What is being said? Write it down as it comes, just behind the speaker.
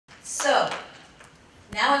So,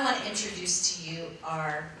 now I want to introduce to you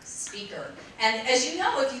our speaker. And as you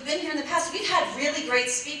know, if you've been here in the past, we've had really great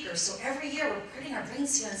speakers. So every year we're putting our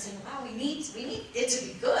brains together and saying, wow, we need it to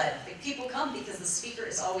be good. People come because the speaker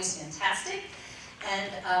is always fantastic.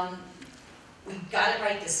 And we got it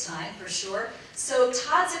right this time, for sure. So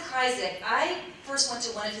Todd Zakrajsek, I first went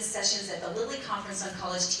to one of his sessions at the Lilly Conference on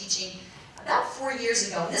College Teaching about 4 years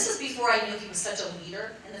ago. And this was before I knew he was such a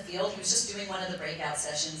leader in the field. He was just doing one of the breakout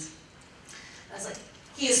sessions. I was like,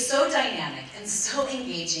 he is so dynamic and so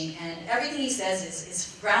engaging, and everything he says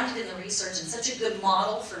is grounded in the research and such a good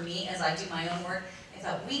model for me as I do my own work. I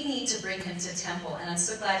thought we need to bring him to Temple, and I'm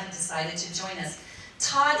so glad he decided to join us.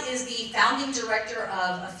 Todd is the founding director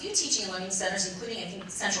of a few teaching and learning centers, including, I think,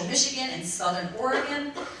 Central Michigan and Southern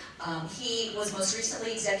Oregon. He was most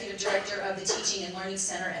recently executive director of the Teaching and Learning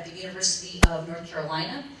Center at the University of North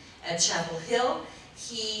Carolina at Chapel Hill.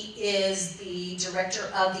 He is the director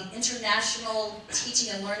of the International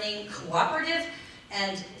Teaching and Learning Cooperative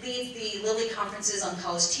and leads the Lilly Conferences on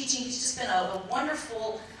College Teaching. He's just been a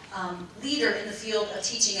wonderful leader in the field of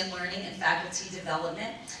teaching and learning and faculty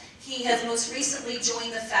development. He has most recently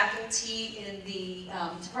joined the faculty in the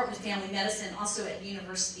Department of Family Medicine, also at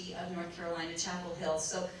University of North Carolina, Chapel Hill.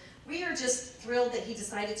 So we are just thrilled that he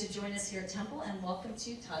decided to join us here at Temple, and welcome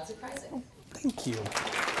to Todd Zakrajsek. Thank you.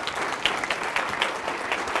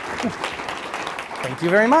 Thank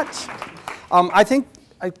you very much. I think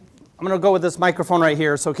I'm going to go with this microphone right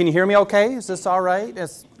here. So can you hear me okay? Is this all right?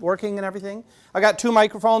 It's working and everything? I got two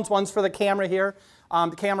microphones. One's for the camera here.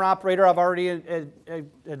 The camera operator, I've already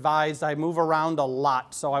advised, I move around a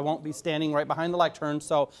lot, so I won't be standing right behind the lectern,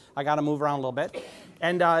 so I got to move around a little bit.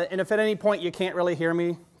 And if at any point you can't really hear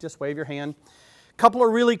me, just wave your hand. A couple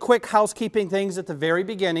of really quick housekeeping things at the very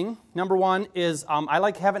beginning. Number one is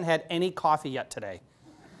I haven't had any coffee yet today.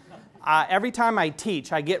 Every time I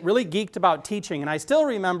teach, I get really geeked about teaching, and I still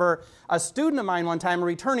remember a student of mine one time, a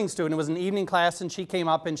returning student, it was an evening class, and she came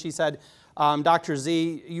up and she said, Dr.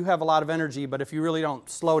 Z, you have a lot of energy, but if you really don't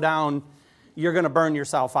slow down, you're going to burn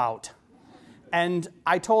yourself out. And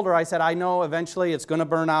I told her, I said, I know eventually it's going to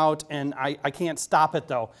burn out, and I can't stop it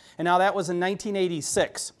though. And now that was in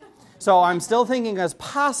 1986. So I'm still thinking it's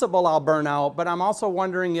possible I'll burn out, but I'm also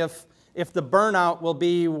wondering if the burnout will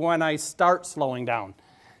be when I start slowing down.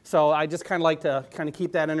 So I just kind of like to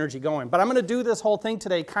keep that energy going. But I'm going to do this whole thing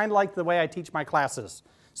today kind of like the way I teach my classes.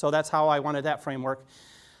 So that's how I wanted that framework.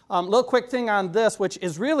 Little quick thing on this, which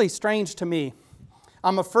is really strange to me.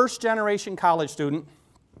 I'm a first-generation college student.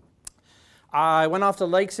 I went off to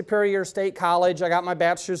Lake Superior State College. I got my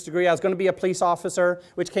bachelor's degree. I was going to be a police officer,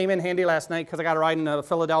 which came in handy last night because I got to ride in a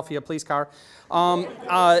Philadelphia police car.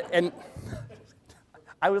 And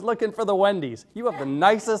I was looking for the Wendy's. You have the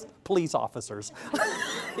nicest police officers.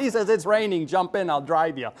 He says, it's raining, jump in, I'll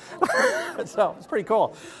drive you. So it's pretty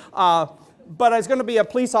cool. But I was going to be a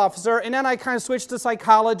police officer, and then I kind of switched to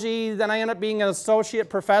psychology. Then I ended up being an associate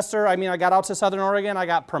professor. I mean, I got out to Southern Oregon. I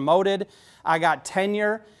got promoted. I got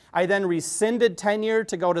tenure. I then rescinded tenure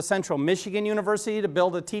to go to Central Michigan University to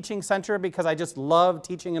build a teaching center because I just love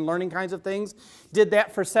teaching and learning kinds of things. Did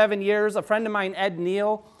that for 7 years. A friend of mine, Ed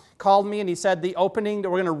Neal, called me and he said the opening, that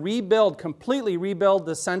we're going to completely rebuild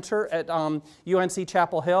the center at UNC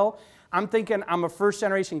Chapel Hill. I'm thinking I'm a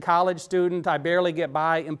first-generation college student. I barely get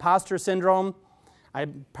by. Imposter syndrome.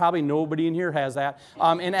 Probably nobody in here has that.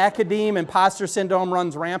 In academia, imposter syndrome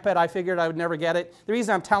runs rampant. I figured I would never get it. The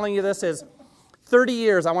reason I'm telling you this is 30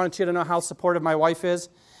 years, I wanted you to know how supportive my wife is.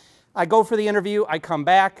 I go for the interview. I come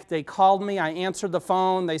back. They called me. I answered the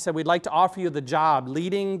phone. They said, we'd like to offer you the job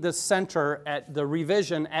leading the center at the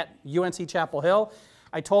revision at UNC Chapel Hill.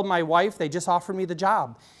 I told my wife, they just offered me the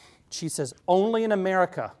job. She says, only in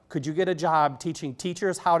America could you get a job teaching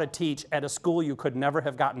teachers how to teach at a school you could never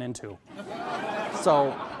have gotten into.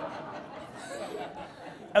 So,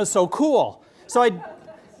 it was so cool. So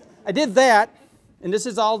I did that, and this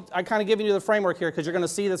is all, I'm kind of giving you the framework here because you're going to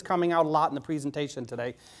see this coming out a lot in the presentation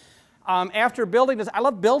today. After building this, I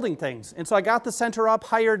love building things. And so I got the center up,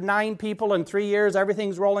 hired 9 people in 3 years.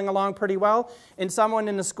 Everything's rolling along pretty well. And someone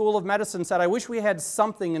in the School of Medicine said, I wish we had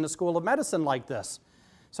something in the School of Medicine like this.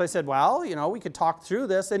 So I said, well, you know, we could talk through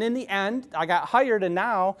this. And in the end, I got hired, and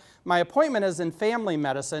now my appointment is in family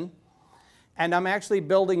medicine. And I'm actually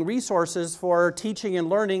building resources for teaching and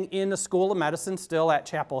learning in the School of Medicine still at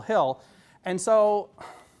Chapel Hill. And so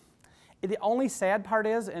the only sad part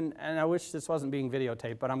is, and I wish this wasn't being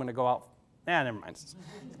videotaped, but I'm going to go out. Never mind.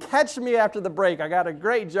 Catch me after the break. I got a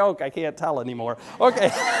great joke I can't tell anymore.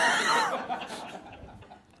 Okay.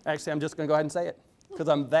 Actually, I'm just going to go ahead and say it because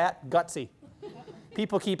I'm that gutsy.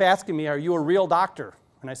 People keep asking me, are you a real doctor?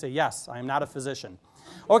 And I say, yes, I am not a physician.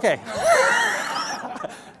 Okay.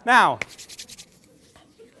 Now,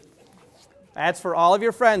 that's for all of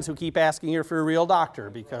your friends who keep asking you for a real doctor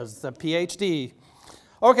because the PhD.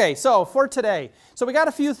 Okay, so for today, so we got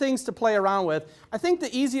a few things to play around with. I think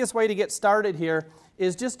the easiest way to get started here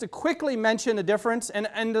is just to quickly mention a difference,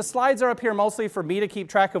 and the slides are up here mostly for me to keep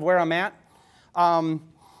track of where I'm at.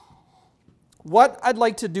 What I'd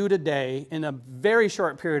like to do today in a very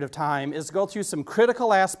short period of time is go through some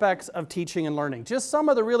critical aspects of teaching and learning, just some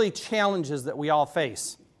of the really challenges that we all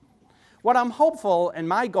face. What I'm hopeful, and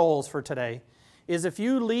my goals for today, is if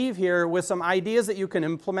you leave here with some ideas that you can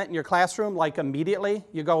implement in your classroom, like immediately,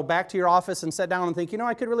 you go back to your office and sit down and think, you know,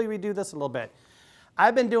 I could really redo this a little bit.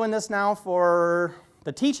 I've been doing this now for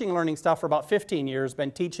the teaching and learning stuff for about 15 years,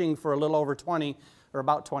 been teaching for a little over 20, or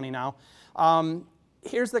about 20 now.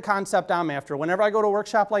 Here's the concept I'm after. Whenever I go to a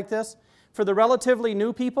workshop like this, for the relatively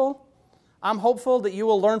new people, I'm hopeful that you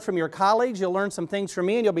will learn from your colleagues, you'll learn some things from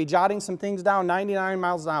me, and you'll be jotting some things down 99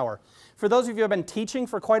 miles an hour. For those of you who have been teaching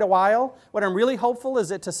for quite a while, what I'm really hopeful is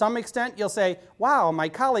that to some extent you'll say, wow, my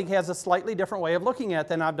colleague has a slightly different way of looking at it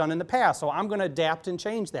than I've done in the past, so I'm going to adapt and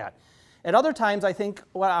change that. At other times, I think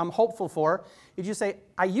what I'm hopeful for is you say,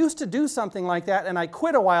 I used to do something like that and I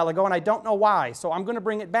quit a while ago and I don't know why, so I'm going to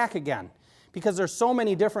bring it back again. Because there's so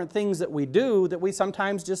many different things that we do that we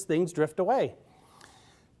sometimes just things drift away.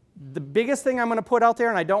 The biggest thing I'm going to put out there,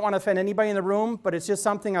 and I don't want to offend anybody in the room, but it's just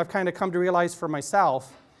something I've kind of come to realize for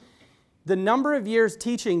myself, the number of years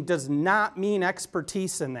teaching does not mean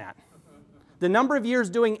expertise in that. The number of years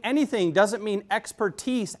doing anything doesn't mean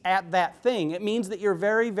expertise at that thing. It means that you're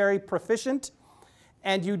very, very proficient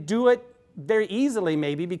and you do it very easily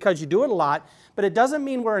maybe because you do it a lot, but it doesn't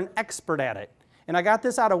mean we're an expert at it. And I got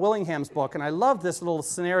this out of Willingham's book, and I love this little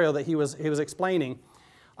scenario that he was explaining.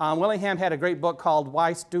 Willingham had a great book called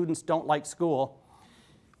Why Students Don't Like School.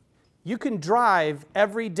 You can drive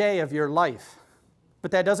every day of your life,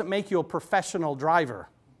 but that doesn't make you a professional driver.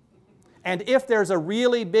 And if there's a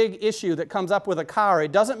really big issue that comes up with a car,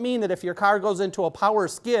 it doesn't mean that if your car goes into a power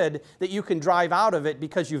skid that you can drive out of it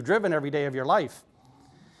because you've driven every day of your life.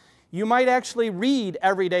 You might actually read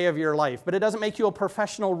every day of your life, but it doesn't make you a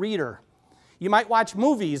professional reader. You might watch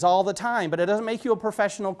movies all the time, but it doesn't make you a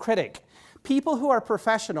professional critic. People who are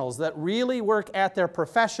professionals that really work at their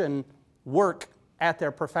profession work at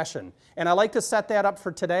their profession. And I like to set that up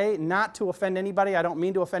for today, not to offend anybody. I don't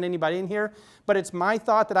mean to offend anybody in here, but it's my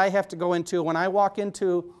thought that I have to go into when I walk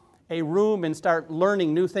into a room and start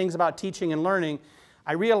learning new things about teaching and learning.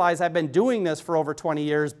 I realize I've been doing this for over 20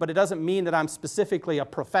 years, but it doesn't mean that I'm specifically a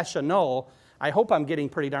professional. I hope I'm getting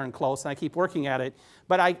pretty darn close, and I keep working at it.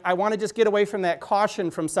 But I want to just get away from that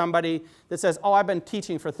caution from somebody that says, oh, I've been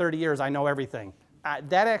teaching for 30 years, I know everything.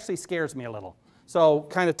 That actually scares me a little. So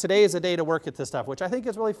kind of today is a day to work at this stuff, which I think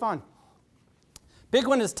is really fun. Big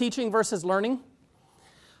one is teaching versus learning.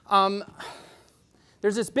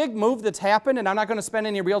 There's this big move that's happened, and I'm not going to spend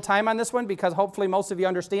any real time on this one because hopefully most of you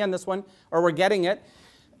understand this one, or we're getting it.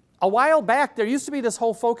 A while back, there used to be this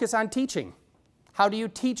whole focus on teaching. How do you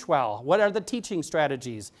teach well? What are the teaching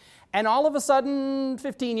strategies? And all of a sudden,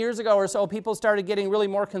 15 years ago or so, people started getting really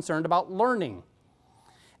more concerned about learning.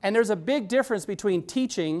 And there's a big difference between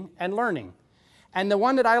teaching and learning. And the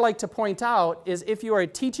one that I like to point out is if you are a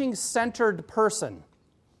teaching-centered person,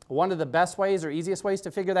 one of the best ways or easiest ways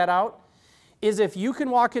to figure that out is if you can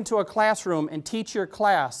walk into a classroom and teach your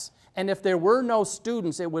class, and if there were no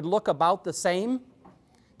students, it would look about the same,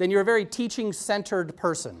 then you're a very teaching-centered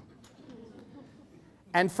person.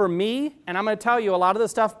 And for me, and I'm going to tell you, a lot of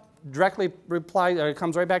this stuff directly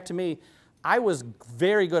comes right back to me. I was a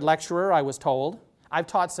very good lecturer, I was told. I've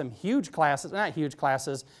taught some huge classes, not huge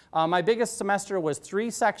classes. My biggest semester was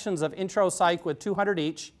 3 sections of intro psych with 200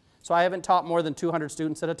 each. So I haven't taught more than 200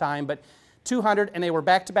 students at a time, but 200, and they were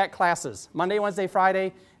back-to-back classes. Monday, Wednesday,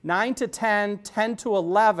 Friday, 9 to 10, 10 to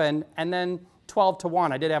 11, and then 12 to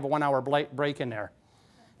 1. I did have a 1-hour break in there.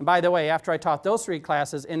 And by the way, after I taught those 3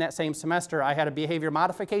 classes in that same semester, I had a behavior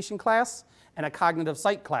modification class and a cognitive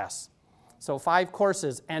psych class. So 5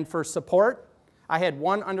 courses. And for support, I had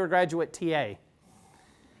 1 undergraduate TA.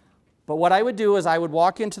 But what I would do is I would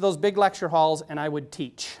walk into those big lecture halls and I would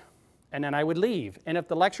teach. And then I would leave. And if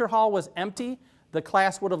the lecture hall was empty, the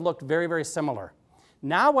class would have looked very, very similar.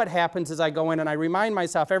 Now what happens is I go in and I remind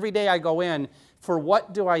myself every day I go in, for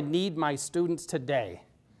what do I need my students today?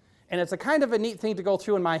 And it's a kind of a neat thing to go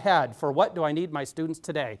through in my head. For what do I need my students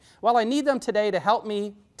today? Well, I need them today to help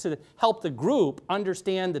the group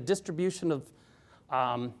understand the distribution of,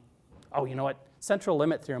 oh, you know what? Central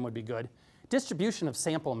limit theorem would be good. Distribution of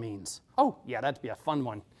sample means. Oh, yeah, that'd be a fun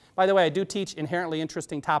one. By the way, I do teach inherently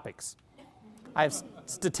interesting topics. I have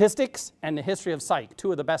statistics and the history of psych,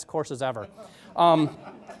 two of the best courses ever.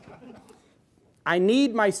 I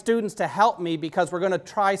need my students to help me because we're going to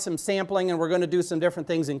try some sampling and we're going to do some different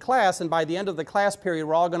things in class, and by the end of the class period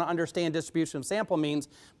we're all going to understand distribution of sample means,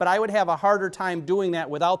 but I would have a harder time doing that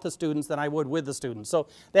without the students than I would with the students. So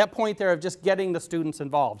that point there of just getting the students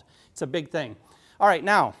involved, it's a big thing. All right,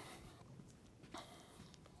 now,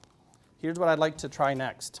 here's what I'd like to try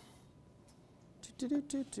next. I'm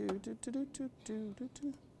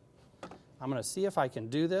going to see if I can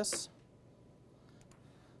do this.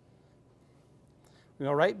 We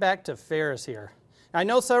go right back to Ferris here. Now, I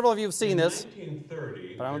know several of you have seen this,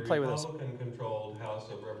 but I'm going to play with this. The Republican-controlled House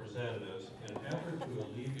of Representatives, in an effort to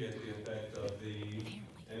alleviate the effect of the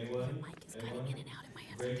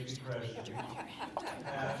Great Depression,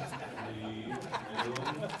 passed the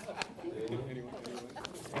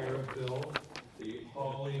tariff bill, the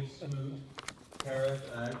Hawley Smoot Tariff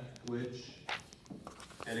Act, which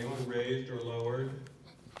anyone raised or lowered,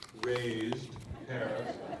 raised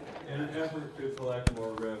tariffs in an effort to collect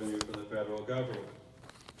more revenue from the federal government.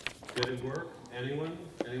 Did it work? Anyone?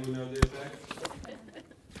 Anyone know the effect?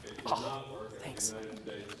 It did not work, and the United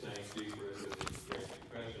States sank deeper into the Great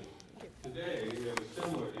Depression. Today, we have a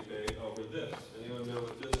similar debate over this. Anyone know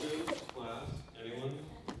what this is, class? Anyone?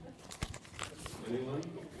 Anyone?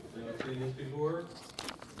 Anyone seen this before?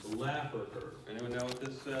 The Laffer curve. Anyone know what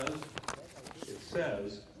this says? It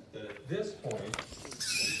says that at this point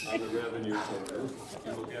on the revenue curve,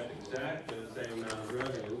 you will get exactly the same amount of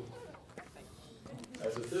revenue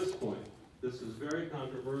as at this point. This is very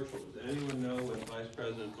controversial. Does anyone know what Vice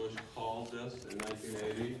President Bush called this in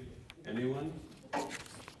 1980? Anyone?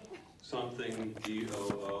 Something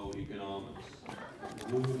GOO economics.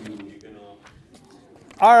 Economics.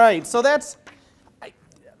 All right, so that's,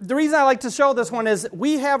 the reason I like to show this one is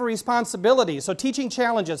we have a responsibility. So teaching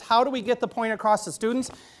challenges, how do we get the point across to students?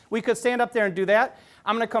 We could stand up there and do that.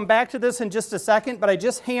 I'm going to come back to this in just a second, but I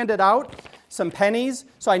just handed out some pennies,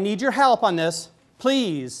 so I need your help on this.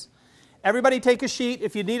 Please, everybody take a sheet.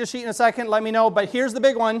 If you need a sheet in a second, let me know. But here's the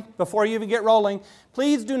big one before you even get rolling.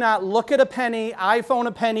 Please do not look at a penny, iPhone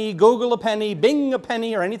a penny, Google a penny, Bing a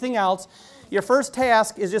penny, or anything else. Your first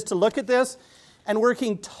task is just to look at this and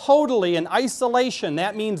working totally in isolation.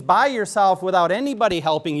 That means by yourself without anybody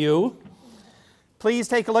helping you. Please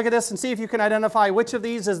take a look at this and see if you can identify which of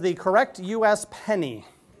these is the correct U.S. penny.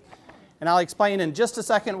 And I'll explain in just a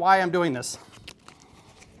second why I'm doing this.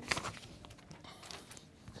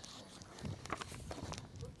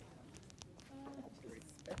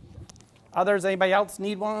 Others, anybody else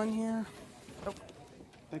need one here? Oh.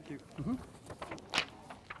 Thank you.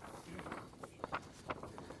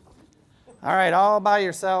 All right, all by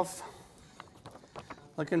yourself.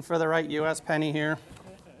 Looking for the right U.S. penny here.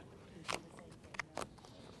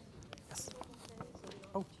 Yes.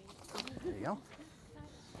 Oh, there you go.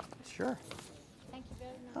 Sure. Thank you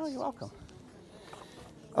very much. Oh, you're welcome.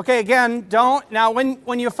 Okay, again, now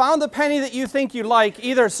when you found the penny that you think you like,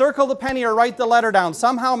 either circle the penny or write the letter down.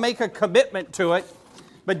 Somehow make a commitment to it,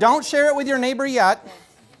 but don't share it with your neighbor yet.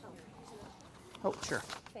 Oh, sure.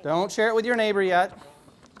 Don't share it with your neighbor yet.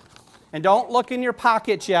 And don't look in your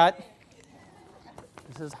pockets yet.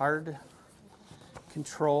 This is hard to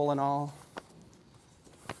control and all.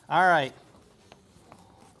 All right.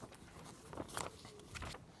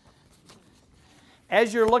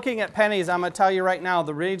 As you're looking at pennies, I'm going to tell you right now,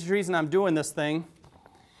 the reason I'm doing this thing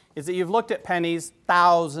is that you've looked at pennies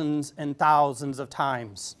thousands and thousands of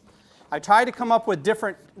times. I try to come up with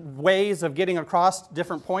different ways of getting across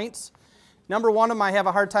different points. Number one of them I have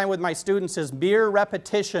a hard time with my students is mere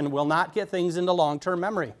repetition will not get things into long-term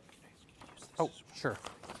memory. Oh, sure.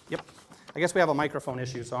 Yep. I guess we have a microphone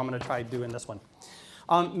issue, so I'm going to try doing this one.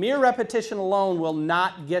 Mere repetition alone will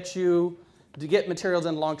not get you to get materials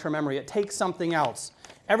into long-term memory. It takes something else.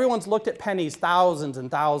 Everyone's looked at pennies thousands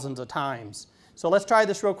and thousands of times. So let's try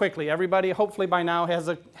this real quickly. Everybody, hopefully by now, has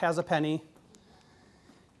a penny.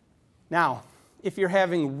 Now, if you're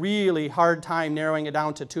having really hard time narrowing it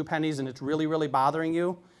down to 2 pennies and it's really, really bothering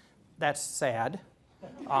you, that's sad.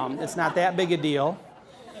 It's not that big a deal.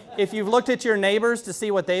 If you've looked at your neighbors to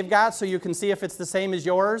see what they've got so you can see if it's the same as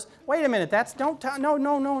yours, wait a minute, that's, no,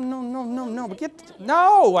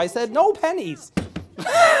 I said no pennies.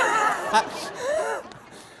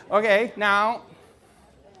 Okay, now,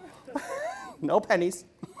 no pennies.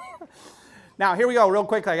 Now, here we go, real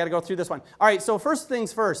quickly. I got to go through this one. All right, so first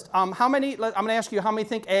things first. I'm going to ask you how many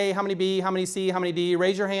think A, how many B, how many C, how many D.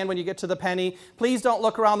 Raise your hand when you get to the penny. Please don't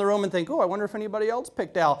look around the room and think, oh, I wonder if anybody else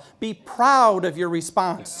picked L. Be proud of your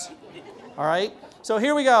response. All right, so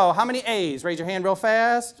here we go. How many A's? Raise your hand real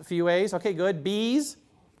fast. A few A's. Okay, good. B's?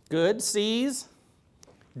 Good. C's?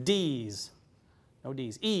 D's. No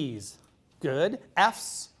D's. E's. Good.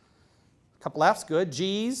 F's. A couple F's. Good.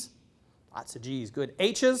 G's. Lots of G's. Good.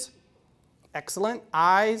 H's. Excellent.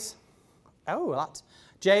 I's. Oh, lots.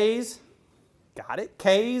 J's. Got it.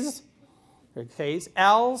 K's. Good. K's.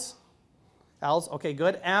 L's. L's. Okay,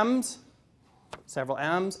 good. M's. Several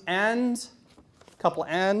M's. N's. Couple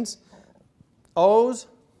N's. O's.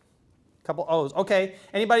 Couple O's. Okay.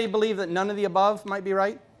 Anybody believe that none of the above might be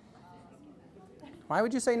right? Why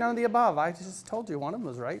would you say none of the above? I just told you one of them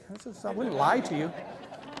was right. I wouldn't lie to you.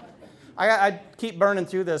 I keep burning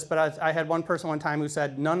through this, but I had one person one time who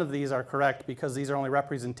said none of these are correct because these are only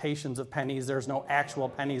representations of pennies. There's no actual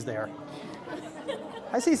pennies there.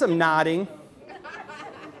 I see some nodding.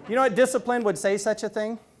 You know what discipline would say such a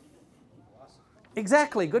thing?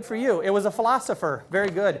 Exactly. Good for you. It was a philosopher.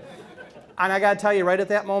 Very good. And I got to tell you, right at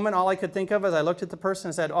that moment, all I could think of is I looked at the person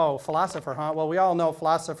and said, oh, philosopher, huh? Well, we all know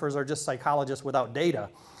philosophers are just psychologists without data.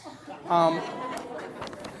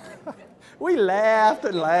 We laughed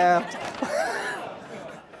and laughed.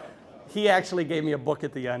 He actually gave me a book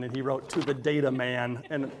at the end, and he wrote, "To the Data Man,"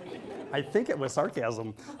 and I think it was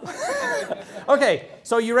sarcasm. Okay,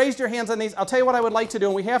 so you raised your hands on these. I'll tell you what I would like to do,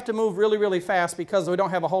 and we have to move really, really fast because we don't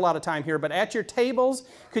have a whole lot of time here, but at your tables,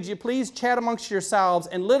 could you please chat amongst yourselves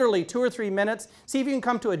in literally 2 or 3 minutes, see if you can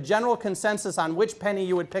come to a general consensus on which penny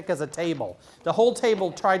you would pick as a table. The whole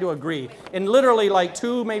table try to agree in literally like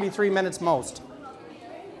 2, maybe 3 minutes most.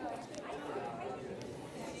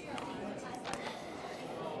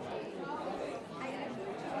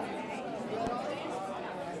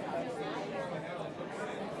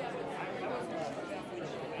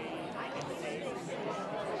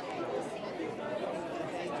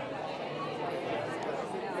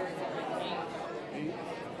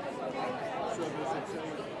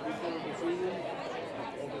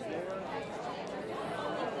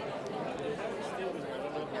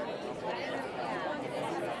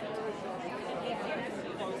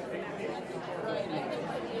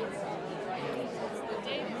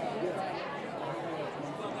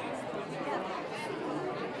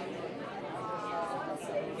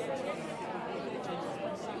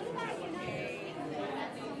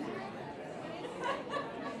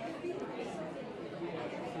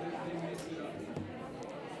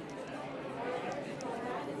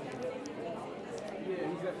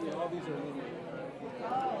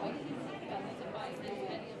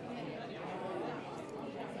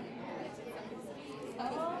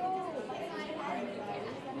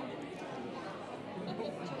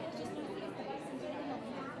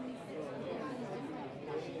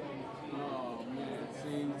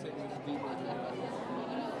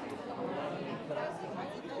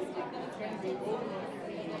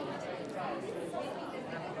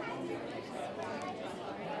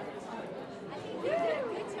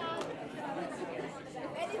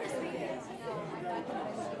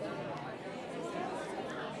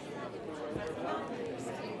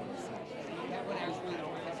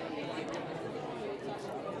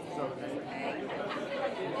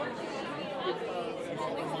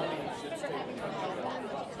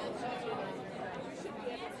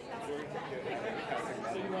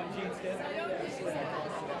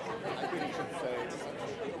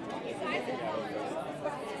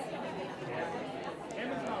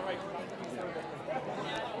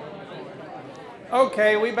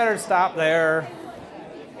 Okay, we better stop there.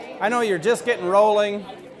 I know you're just getting rolling.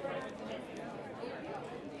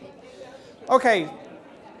 Okay.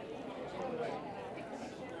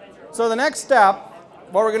 So the next step,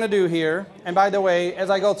 what we're going to do here, and by the way, as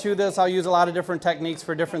I go through this, I'll use a lot of different techniques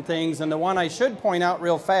for different things, and the one I should point out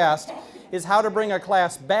real fast is how to bring a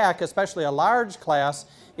class back, especially a large class,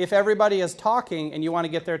 if everybody is talking and you want to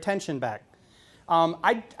get their attention back.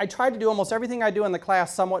 I try to do almost everything I do in the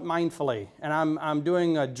class somewhat mindfully, and I'm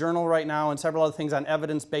doing a journal right now and several other things on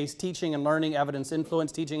evidence-based teaching and learning,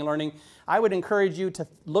 evidence-influenced teaching and learning. I would encourage you to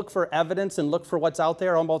look for evidence and look for what's out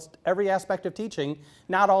there, almost every aspect of teaching,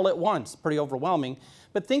 not all at once, pretty overwhelming,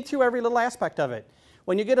 but think through every little aspect of it.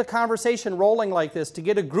 When you get a conversation rolling like this, to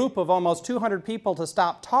get a group of almost 200 people to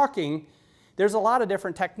stop talking, there's a lot of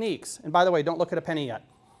different techniques. And by the way, don't look at a penny yet.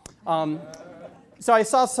 So I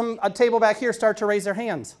saw a table back here start to raise their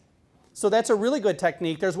hands. So that's a really good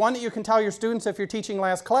technique. There's one that you can tell your students if you're teaching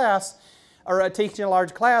last class or teaching a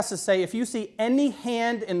large class is say, if you see any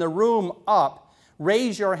hand in the room up,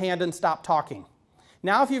 raise your hand and stop talking.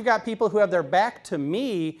 Now if you've got people who have their back to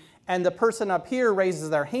me and the person up here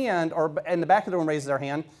raises their hand or in the back of the room raises their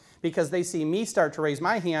hand because they see me start to raise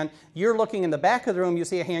my hand, you're looking in the back of the room, you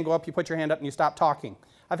see a hand go up, you put your hand up and you stop talking.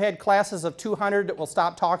 I've had classes of 200 that will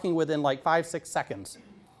stop talking within like 5-6 seconds.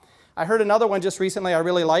 I heard another one just recently I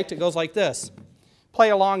really liked. It goes like this. play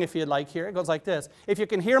along if you'd like here. It goes like this. If you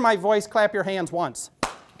can hear my voice, clap your hands once.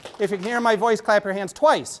 If you can hear my voice, clap your hands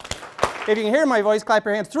twice. If you can hear my voice, clap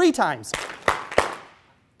your hands 3 times.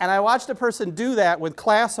 And I watched a person do that with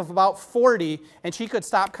class of about 40, and she could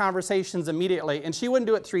stop conversations immediately. And she wouldn't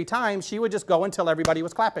do it 3 times. She would just go until everybody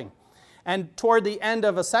was clapping. And toward the end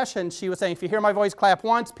of a session, she was saying, if you hear my voice, clap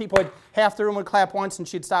once. Half the room would clap once, and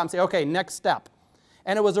she'd stop and say, okay, next step.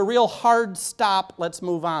 And it was a real hard stop, let's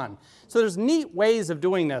move on. So there's neat ways of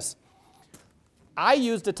doing this. I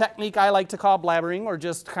used a technique I like to call blabbering, or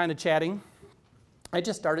just kind of chatting. I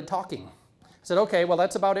just started talking. I said, okay, well,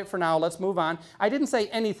 that's about it for now. Let's move on. I didn't say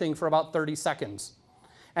anything for about 30 seconds.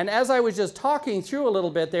 And as I was just talking through a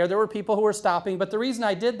little bit there were people who were stopping. But the reason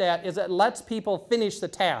I did that is it lets people finish the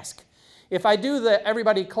task. If I do the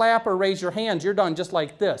everybody clap or raise your hands, you're done just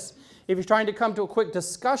like this. If you're trying to come to a quick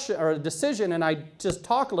discussion or a decision and I just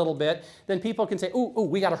talk a little bit, then people can say, ooh,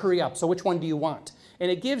 we got to hurry up. So which one do you want?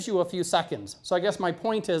 And it gives you a few seconds. So I guess my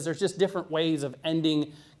point is there's just different ways of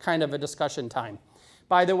ending kind of a discussion time.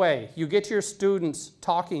 By the way, you get your students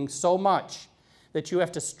talking so much that you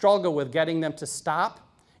have to struggle with getting them to stop,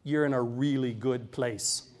 you're in a really good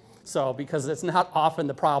place. So, because it's not often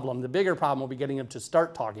the problem. The bigger problem will be getting them to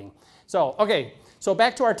start talking. So, okay, so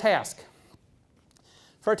back to our task.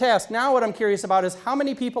 For a task, now what I'm curious about is how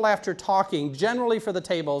many people after talking, generally for the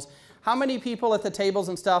tables, how many people at the tables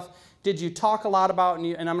and stuff did you talk a lot about,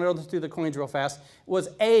 and I'm going to go through the coins real fast, was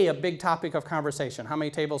A big topic of conversation? How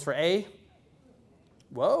many tables for A?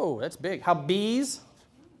 Whoa, that's big. How B's?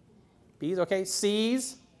 B's, okay.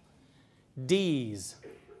 C's? D's?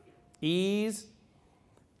 E's?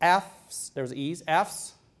 F's? There's E's.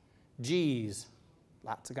 F's? G's?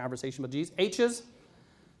 Lots of conversation with G's. H's?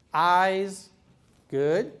 I's?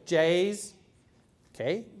 Good. J's?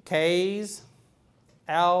 Okay. K's?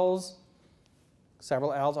 L's?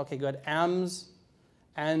 Several L's. Okay, good. M's?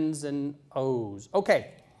 N's and O's.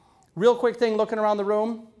 Okay. Real quick thing looking around the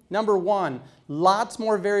room. Number 1, lots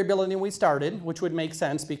more variability than we started, which would make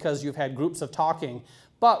sense because you've had groups of talking.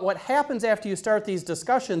 But what happens after you start these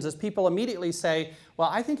discussions is people immediately say, well,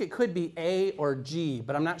 I think it could be A or G,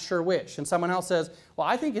 but I'm not sure which. And someone else says, well,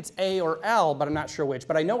 I think it's A or L, but I'm not sure which.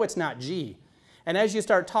 But I know it's not G. And as you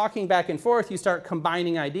start talking back and forth, you start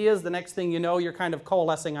combining ideas. The next thing you know, you're kind of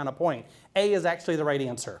coalescing on a point. A is actually the right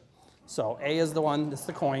answer. So A is the one, that's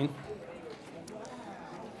the coin.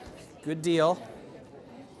 Good deal.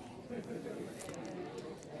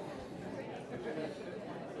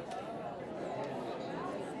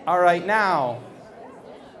 All right, now,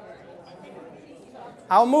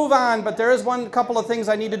 I'll move on, but there is couple of things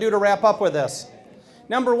I need to do to wrap up with this.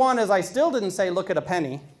 Number 1 is I still didn't say look at a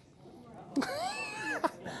penny.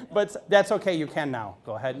 But that's okay, you can now.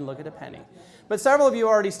 Go ahead and look at a penny. But several of you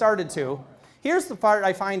already started to. Here's the part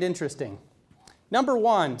I find interesting. Number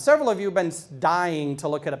 1, several of you have been dying to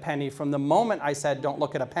look at a penny from the moment I said don't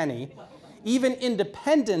look at a penny, even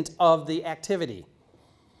independent of the activity.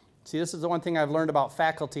 See, this is the one thing I've learned about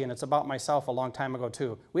faculty, and it's about myself a long time ago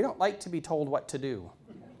too. We don't like to be told what to do.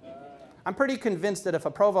 I'm pretty convinced that if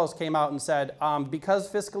a provost came out and said,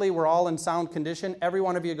 because fiscally we're all in sound condition, every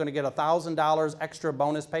one of you are going to get $1,000 extra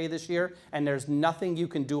bonus pay this year, and there's nothing you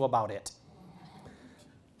can do about it.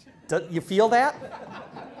 You feel that?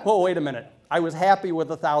 Whoa, wait a minute. I was happy with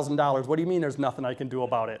 $1,000. What do you mean there's nothing I can do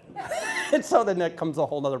about it? And so then that comes a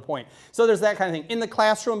whole other point. So there's that kind of thing. In the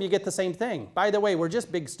classroom, you get the same thing. By the way, we're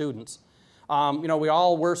just big students. You know, we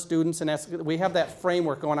all were students, and we have that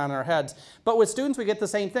framework going on in our heads. But with students, we get the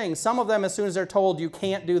same thing. Some of them, as soon as they're told, you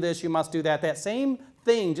can't do this, you must do that, that same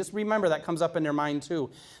thing, just remember that comes up in their mind too.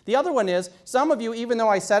 The other one is, some of you, even though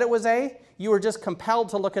I said it was A, you were just compelled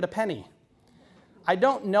to look at a penny. I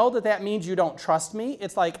don't know that that means you don't trust me.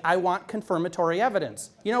 It's like, I want confirmatory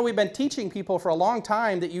evidence. You know, we've been teaching people for a long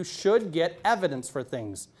time that you should get evidence for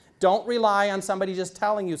things. Don't rely on somebody just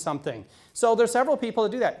telling you something. So there's several people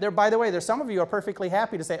that do that. By the way, there's some of you who are perfectly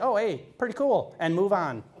happy to say, oh, hey, pretty cool, and move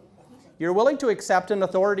on. You're willing to accept an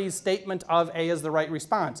authority's statement of A is the right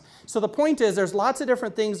response. So the point is, there's lots of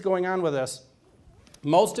different things going on with this.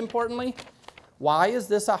 Most importantly, why is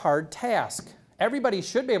this a hard task? Everybody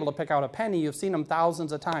should be able to pick out a penny. You've seen them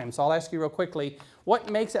thousands of times. So I'll ask you real quickly,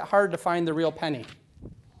 what makes it hard to find the real penny?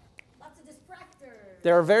 Lots of distractors.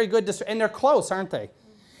 They're very good, and they're close, aren't they?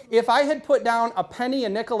 If I had put down a penny, a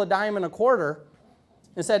nickel, a dime, and a quarter,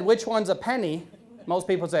 and said, which one's a penny, most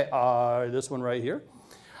people say, this one right here.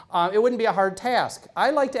 It wouldn't be a hard task. I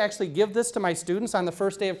like to actually give this to my students on the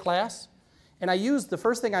first day of class, and the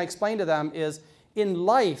first thing I explain to them is, in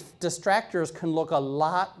life, distractors can look a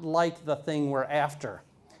lot like the thing we're after.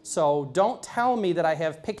 So don't tell me that I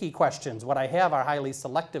have picky questions. What I have are highly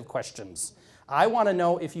selective questions. I want to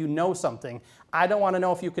know if you know something. I don't want to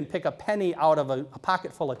know if you can pick a penny out of a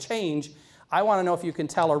pocket full of change. I want to know if you can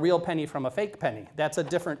tell a real penny from a fake penny. That's a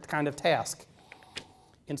different kind of task.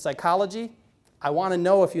 In psychology, I want to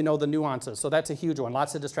know if you know the nuances. So that's a huge one.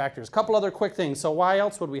 Lots of distractors. A couple other quick things. So why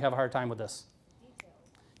else would we have a hard time with this?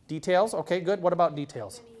 Details. Okay, good. What about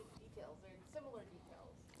details? Details. They're similar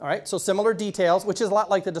details. All right, so similar details, which is a lot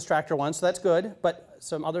like the distractor one, so that's good. But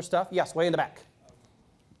some other stuff? Yes, way in the back.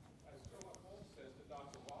 As Sherlock Holmes says to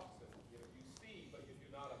Dr. Watson, you see, but you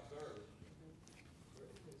do not observe.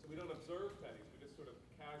 So we don't observe pennies, we just sort of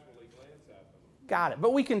casually glance at them. Got it.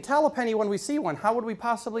 But we can tell a penny when we see one. How would we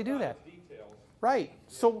possibly do that? Details. Right.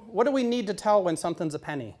 So what do we need to tell when something's a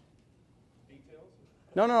penny? Details?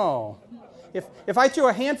 No. If I threw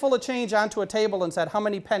a handful of change onto a table and said, how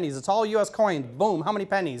many pennies? It's all U.S. coins. Boom, how many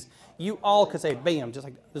pennies? You all could say, bam, just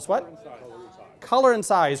like this what? Color and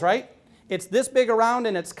size, right? It's this big around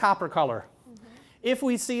and it's copper color. If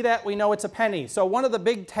we see that, we know it's a penny. So one of the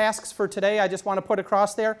big tasks for today I just want to put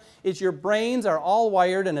across there is your brains are all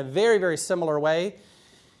wired in a very, very similar way.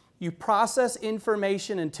 You process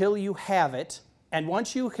information until you have it, and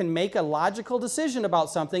once you can make a logical decision about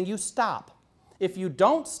something, you stop. If you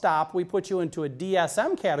don't stop, we put you into a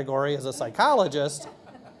DSM category as a psychologist.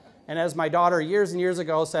 And as my daughter years and years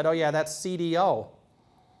ago said, oh yeah, that's CDO.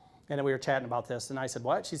 And then we were chatting about this, and I said,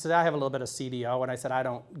 what? She said, I have a little bit of CDO. And I said, I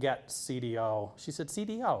don't get CDO. She said,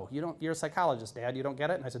 CDO? You're a psychologist, Dad. You don't get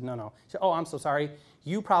it? And I said, no. She said, oh, I'm so sorry.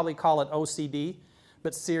 You probably call it OCD,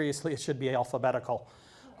 but seriously, it should be alphabetical.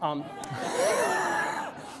 I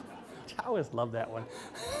always love that one.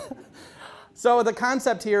 So the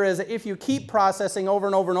concept here is that if you keep processing over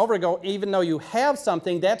and over and over again, even though you have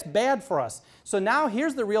something, that's bad for us. So now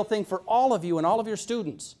here's the real thing for all of you and all of your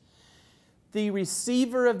students. The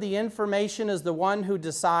receiver of the information is the one who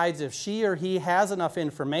decides if she or he has enough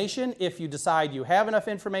information. If you decide you have enough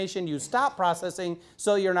information, you stop processing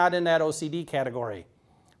so you're not in that OCD category.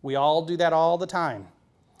 We all do that all the time.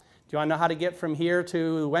 Do you want to know how to get from here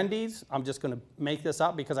to Wendy's? I'm just going to make this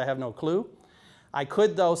up because I have no clue. I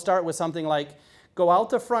could, though, start with something like, go out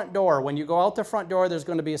the front door. When you go out the front door, there's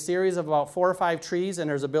going to be a series of about 4 or 5 trees, and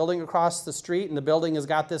there's a building across the street, and the building has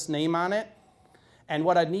got this name on it. And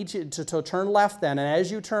what I need you to turn left then, and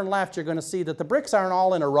as you turn left, you're going to see that the bricks aren't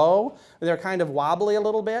all in a row. They're kind of wobbly a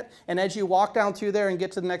little bit. And as you walk down through there and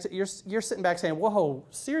get to the next, you're sitting back saying, whoa,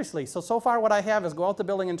 seriously? So far what I have is go out the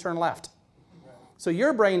building and turn left. So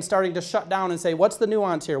your brain's starting to shut down and say, what's the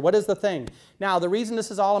nuance here? What is the thing? Now, the reason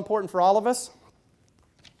this is all important for all of us,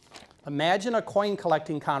 imagine a coin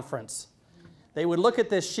collecting conference. They would look at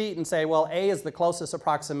this sheet and say, well, A is the closest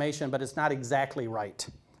approximation, but it's not exactly right.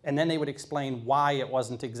 And then they would explain why it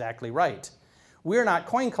wasn't exactly right. We're not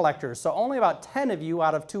coin collectors, so only about 10 of you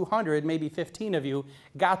out of 200, maybe 15 of you,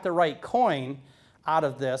 got the right coin out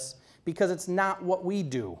of this because it's not what we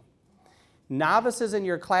do. Novices in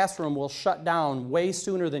your classroom will shut down way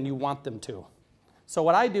sooner than you want them to. So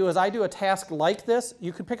what I do is I do a task like this.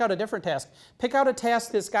 You could pick out a different task. Pick out a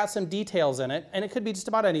task that's got some details in it, and it could be just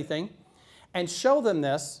about anything, and show them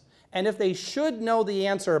this. And if they should know the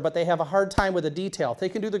answer, but they have a hard time with the detail, if they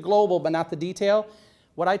can do the global but not the detail,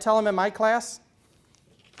 what I tell them in my class,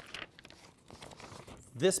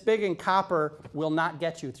 this big in copper will not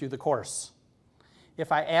get you through the course.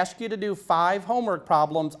 If I ask you to do 5 homework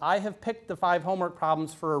problems, I have picked the 5 homework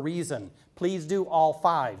problems for a reason. Please do all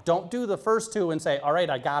 5. Don't do the first 2 and say, all right,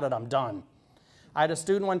 I got it, I'm done. I had a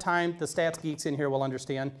student one time, the stats geeks in here will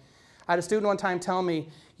understand. I had a student one time tell me,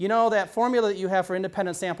 you know, that formula that you have for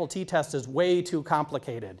independent sample t-test is way too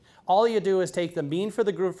complicated. All you do is take the mean for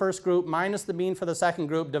the first group minus the mean for the second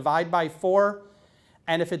group, divide by 4,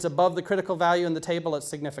 and if it's above the critical value in the table, it's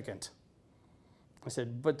significant. I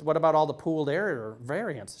said, but what about all the pooled error or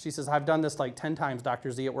variance? She says, I've done this like 10 times,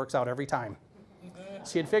 Dr. Z. It works out every time.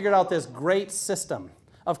 She had figured out this great system.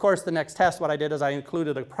 Of course, the next test, what I did is I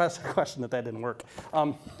included a pressure question that didn't work.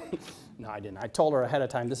 No, I didn't. I told her ahead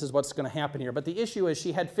of time, this is what's going to happen here. But the issue is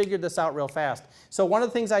she had figured this out real fast. So one of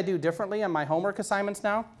the things I do differently on my homework assignments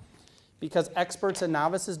now, because experts and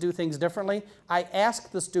novices do things differently, I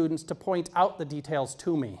ask the students to point out the details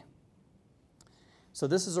to me. So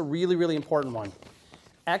this is a really, really important one.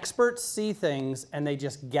 Experts see things and they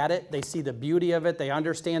just get it. They see the beauty of it. They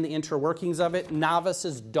understand the interworkings of it.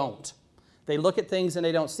 Novices don't. They look at things and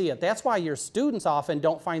they don't see it. That's why your students often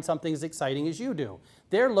don't find something as exciting as you do.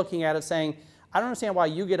 They're looking at it saying, I don't understand why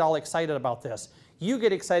you get all excited about this. You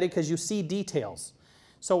get excited because you see details.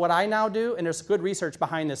 So what I now do, and there's good research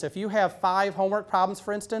behind this, if you have 5 homework problems,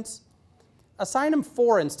 for instance, assign them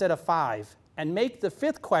 4 instead of 5, and make the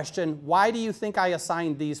 5th question, why do you think I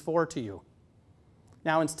assigned these 4 to you?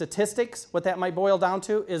 Now in statistics, what that might boil down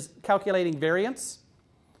to is calculating variance.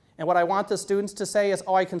 And what I want the students to say is,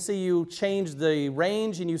 oh, I can see you change the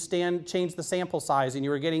range and you change the sample size, and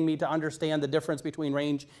you were getting me to understand the difference between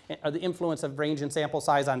range, or the influence of range and sample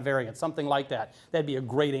size on variance, something like that. That'd be a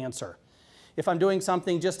great answer. If I'm doing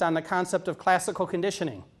something just on the concept of classical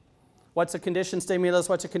conditioning, what's a conditioned stimulus,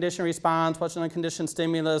 what's a conditioned response, what's an unconditioned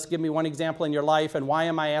stimulus, give me one example in your life, and why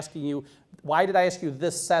did I ask you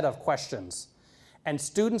this set of questions? And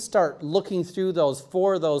students start looking through those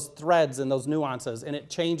threads and those nuances, and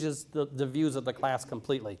it changes the views of the class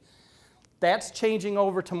completely. That's changing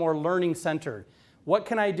over to more learning-centered. What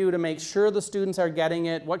can I do to make sure the students are getting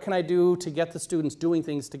it? What can I do to get the students doing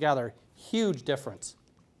things together? Huge difference.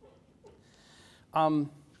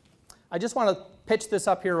 I just want to pitch this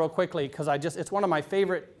up here real quickly because it's one of my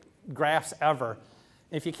favorite graphs ever.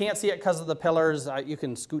 If you can't see it because of the pillars, you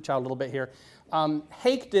can scooch out a little bit here.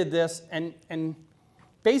 Hake did this, and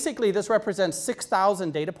basically this represents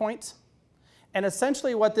 6,000 data points. And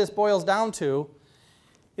essentially what this boils down to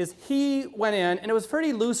is he went in, and it was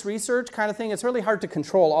pretty loose research kind of thing. It's really hard to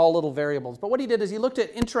control all little variables. But what he did is he looked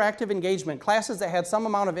at interactive engagement, classes that had some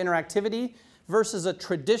amount of interactivity versus a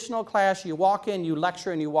traditional class. You walk in, you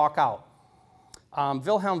lecture, and you walk out.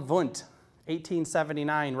 Wilhelm Wundt,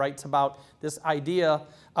 1879, writes about this idea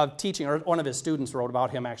of teaching, or one of his students wrote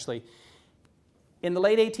about him actually. In the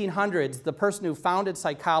late 1800s, the person who founded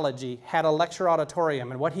psychology had a lecture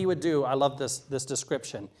auditorium, and what he would do, I love this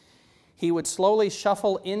description, he would slowly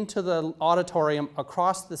shuffle into the auditorium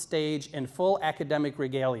across the stage in full academic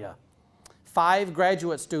regalia. 5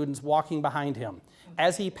 graduate students walking behind him.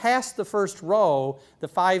 As he passed the first row, the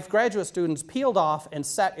 5 graduate students peeled off and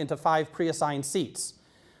sat into 5 pre-assigned seats.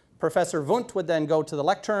 Professor Wundt would then go to the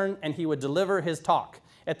lectern and he would deliver his talk.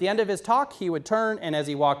 At the end of his talk, he would turn, and as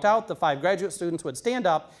he walked out, the 5 graduate students would stand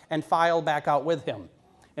up and file back out with him.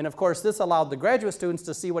 And of course, this allowed the graduate students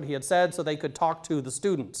to see what he had said so they could talk to the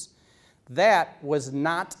students. That was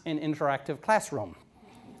not an interactive classroom.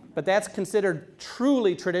 But that's considered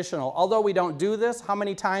truly traditional. Although we don't do this, how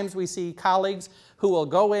many times we see colleagues who will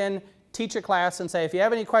go in, teach a class, and say, if you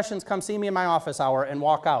have any questions, come see me in my office hour, and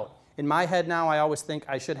walk out. In my head now, I always think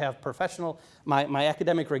I should have my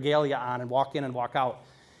academic regalia on and walk in and walk out.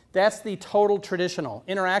 That's the total traditional.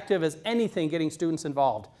 Interactive is anything getting students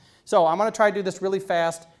involved. So I'm going to try to do this really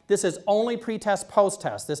fast. This is only pre-test,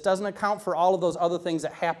 post-test. This doesn't account for all of those other things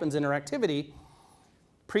that happens in interactivity.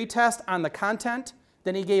 Pre-test on the content,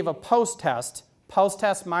 then he gave a post-test.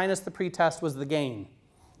 Post-test minus the pre-test was the gain.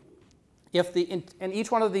 And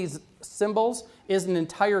each one of these symbols is an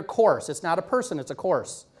entire course. It's not a person, it's a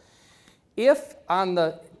course. If on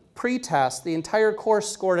the pre-test the entire course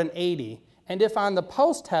scored an 80, and if on the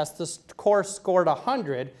post-test the course scored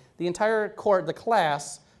 100, the entire the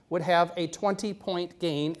class would have a 20-point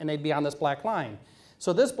gain, and they'd be on this black line.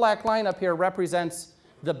 So this black line up here represents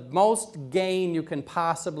the most gain you can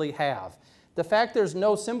possibly have. The fact there's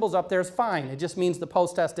no symbols up there is fine. It just means the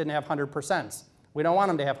post-test didn't have 100%. We don't want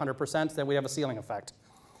them to have 100%, then we have a ceiling effect.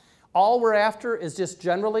 All we're after is just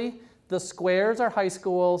generally the squares are high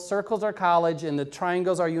school, circles are college, and the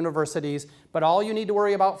triangles are universities. But all you need to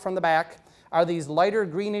worry about from the back are these lighter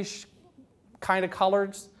greenish kind of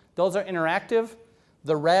colors. Those are interactive.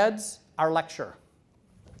 The reds are lecture.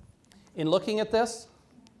 In looking at this,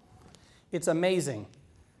 it's amazing.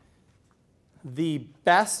 The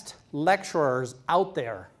best lecturers out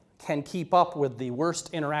there can keep up with the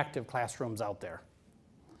worst interactive classrooms out there.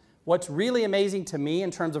 What's really amazing to me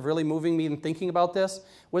in terms of really moving me and thinking about this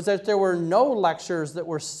was that there were no lectures that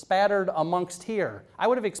were spattered amongst here. I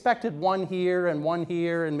would have expected one here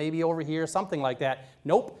and maybe over here, something like that.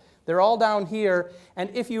 Nope, they're all down here.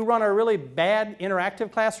 And if you run a really bad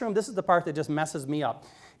interactive classroom, this is the part that just messes me up.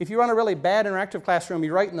 If you run a really bad interactive classroom,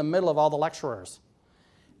 you're right in the middle of all the lecturers.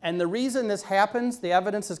 And the reason this happens, the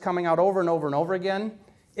evidence is coming out over and over and over again,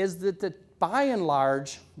 is that by and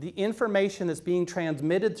large, the information that's being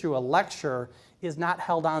transmitted through a lecture is not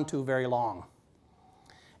held on to very long.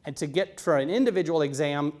 And to get for an individual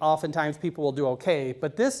exam, oftentimes people will do okay,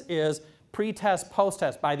 but this is pre-test,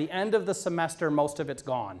 post-test. By the end of the semester, most of it's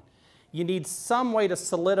gone. You need some way to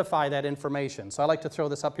solidify that information. So I like to throw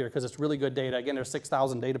this up here because it's really good data. Again, there's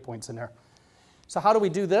 6,000 data points in there. So how do we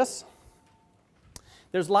do this?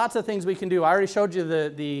 There's lots of things we can do. I already showed you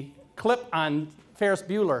the clip on Ferris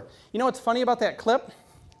Bueller. You know what's funny about that clip?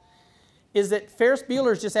 Is that Ferris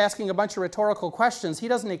Bueller is just asking a bunch of rhetorical questions. He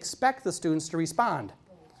doesn't expect the students to respond.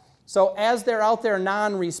 So as they're out there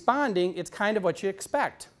non-responding, it's kind of what you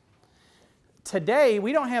expect. Today,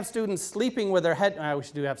 we don't have students sleeping with their head, we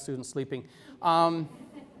do have students sleeping.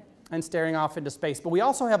 and staring off into space. But we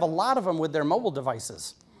also have a lot of them with their mobile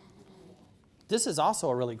devices. This is also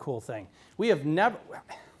a really cool thing. We have never,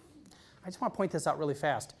 I just want to point this out really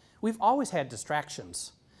fast. We've always had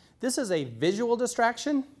distractions. This is a visual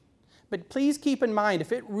distraction, but please keep in mind,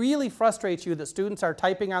 if it really frustrates you that students are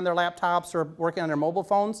typing on their laptops or working on their mobile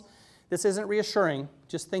phones, this isn't reassuring.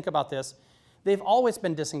 Just think about this. They've always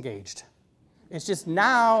been disengaged. It's just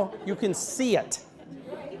now you can see it.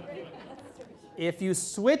 If you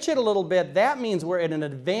switch it a little bit, that means we're at an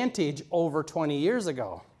advantage over 20 years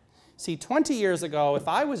ago. See, 20 years ago, if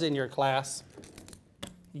I was in your class,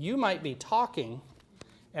 you might be talking,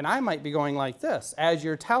 and I might be going like this. As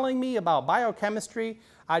you're telling me about biochemistry,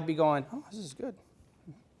 I'd be going, oh, this is good.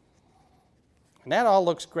 And that all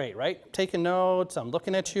looks great, right? I'm taking notes, I'm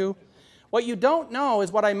looking at you. What you don't know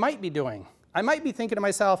is what I might be doing. I might be thinking to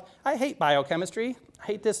myself, I hate biochemistry. I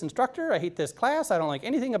hate this instructor. I hate this class. I don't like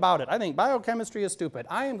anything about it. I think biochemistry is stupid.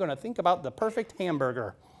 I am going to think about the perfect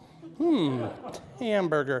hamburger.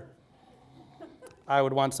 Hamburger. I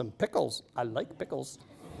would want some pickles. I like pickles.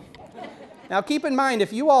 Now keep in mind,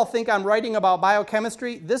 if you all think I'm writing about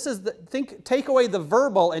biochemistry, this is the, take away the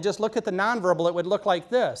verbal and just look at the nonverbal, it would look like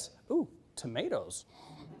this. Ooh, tomatoes.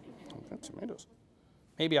 Okay, tomatoes.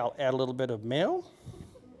 Maybe I'll add a little bit of mayo.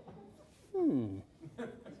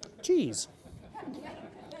 Cheese.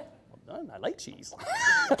 Well done, I like cheese.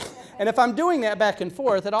 And if I'm doing that back and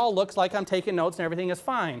forth, it all looks like I'm taking notes and everything is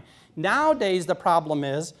fine. Nowadays, the problem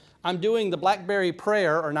is I'm doing the BlackBerry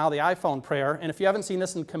prayer, or now the iPhone prayer, and if you haven't seen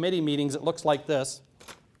this in committee meetings, it looks like this.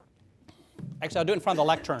 Actually, I'll do it in front of the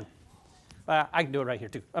lectern. I can do it right here,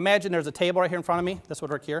 too. Imagine there's a table right here in front of me. This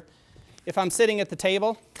would work here. If I'm sitting at the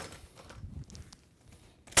table,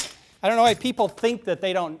 I don't know why people think that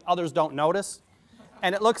others don't notice,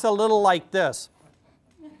 and it looks a little like this.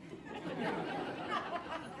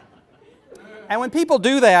 And when people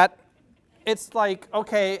do that, it's like,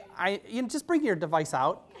 okay, you just bring your device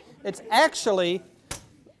out. It's actually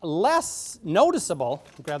less noticeable.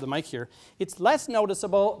 Grab the mic here. It's less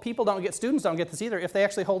noticeable. Students don't get this either if they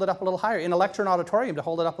actually hold it up a little higher. In a lecture and auditorium, to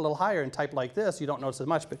hold it up a little higher and type like this, you don't notice as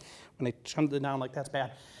much, but when they chunk it down like that's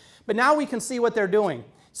bad. But now we can see what they're doing.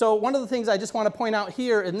 So one of the things I just want to point out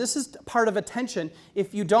here, and this is part of attention,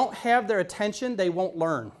 if you don't have their attention, they won't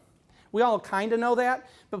learn. We all kind of know that,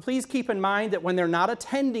 but please keep in mind that when they're not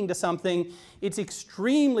attending to something, it's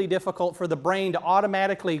extremely difficult for the brain to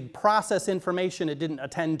automatically process information it didn't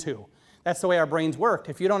attend to. That's the way our brains work.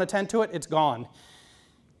 If you don't attend to it, it's gone.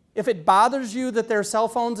 If it bothers you that there are cell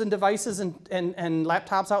phones and devices and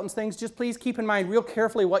laptops out and things, just please keep in mind real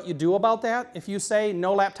carefully what you do about that. If you say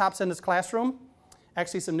no laptops in this classroom,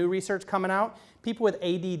 actually some new research coming out, people with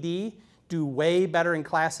ADD do way better in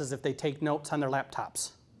classes if they take notes on their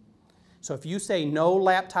laptops. So if you say no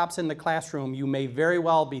laptops in the classroom, you may very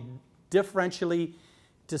well be differentially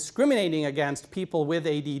discriminating against people with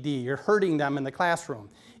ADD. You're hurting them in the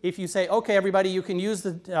classroom. If you say, okay, everybody, you can use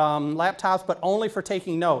the laptops, but only for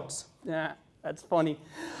taking notes. Yeah, that's funny.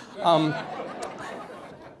 But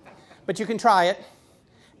you can try it.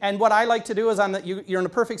 And what I like to do is, you're in a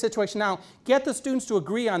perfect situation now, get the students to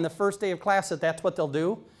agree on the first day of class that that's what they'll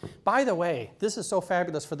do. By the way, this is so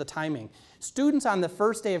fabulous for the timing. Students on the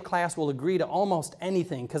first day of class will agree to almost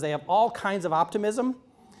anything because they have all kinds of optimism.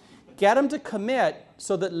 Get them to commit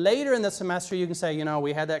so that later in the semester you can say, you know,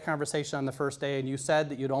 we had that conversation on the first day and you said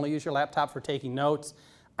that you'd only use your laptop for taking notes.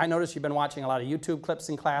 I noticed you've been watching a lot of YouTube clips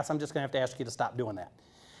in class. I'm just going to have to ask you to stop doing that.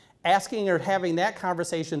 Asking or having that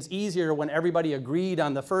conversation is easier when everybody agreed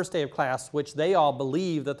on the first day of class, which they all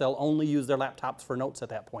believe that they'll only use their laptops for notes at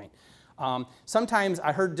that point. Sometimes,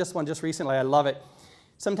 I heard just one just recently, I love it.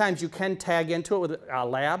 Sometimes you can tag into it with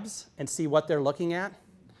labs and see what they're looking at.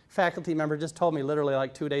 Faculty member just told me literally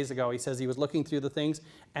like 2 days ago, he says he was looking through the things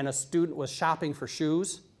and a student was shopping for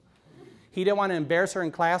shoes. He didn't want to embarrass her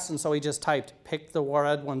in class, and so he just typed, pick the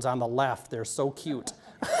red ones on the left, they're so cute.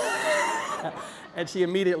 And she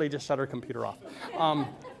immediately just shut her computer off.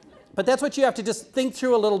 But that's what you have to just think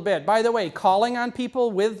through a little bit. By the way, calling on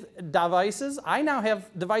people with devices, I now have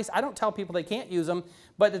device, I don't tell people they can't use them,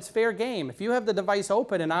 but it's fair game. If you have the device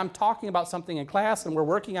open and I'm talking about something in class and we're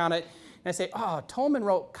working on it, and I say, oh, Tolman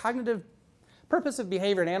wrote cognitive purpose of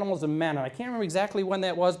behavior in animals and men, and I can't remember exactly when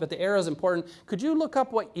that was, but the era is important. Could you look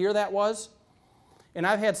up what year that was? And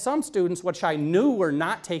I've had some students, which I knew were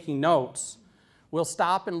not taking notes, will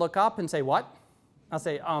stop and look up and say, what? I'll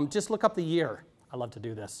say, just look up the year. I love to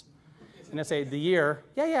do this. And I say, the year,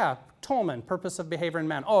 yeah, Tolman, purpose of behavior in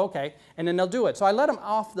men. Oh, okay. And then they'll do it. So I let them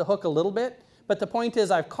off the hook a little bit, but the point is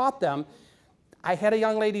I've caught them. I had a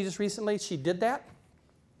young lady just recently, she did that.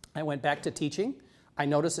 I went back to teaching. I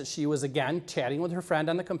noticed that she was again chatting with her friend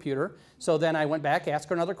on the computer. So then I went back, asked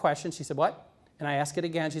her another question. She said, what? And I asked it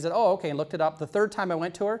again. She said, oh, okay, and looked it up. The third time I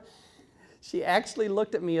went to her, she actually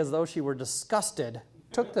looked at me as though she were disgusted,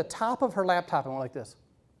 took the top of her laptop and went like this.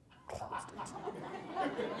 Closed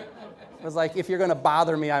it. It was like, if you're going to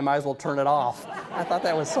bother me, I might as well turn it off. I thought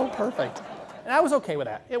that was so perfect. And I was okay with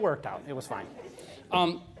that. It worked out. It was fine.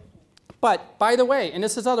 But by the way, and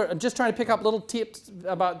this is I'm just trying to pick up little tips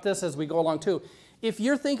about this as we go along too. If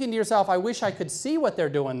you're thinking to yourself, I wish I could see what they're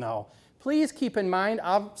doing though, please keep in mind,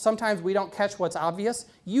 sometimes we don't catch what's obvious.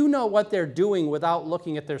 You know what they're doing without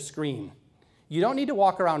looking at their screen. You don't need to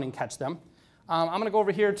walk around and catch them. I'm going to go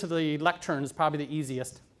over here to the lecterns, probably the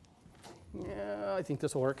easiest. Yeah, I think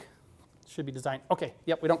this will work. Should be designed. Okay,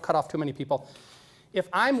 yep, we don't cut off too many people. If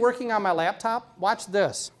I'm working on my laptop, watch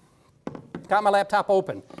this. Got my laptop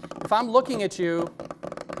open. If I'm looking at you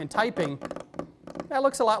and typing, that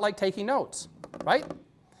looks a lot like taking notes, right?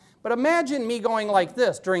 But imagine me going like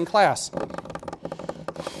this during class.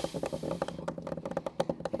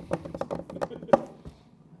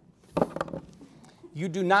 You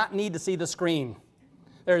do not need to see the screen.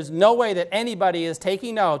 There's no way that anybody is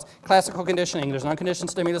taking notes. Classical conditioning, there's an unconditioned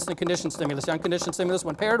stimulus and a conditioned stimulus. The unconditioned stimulus,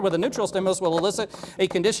 when paired with a neutral stimulus, will elicit a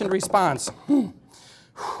conditioned response.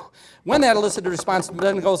 When that elicited response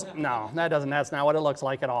then goes, no, that's not what it looks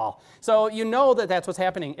like at all. So you know that that's what's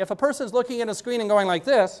happening. If a person's looking at a screen and going like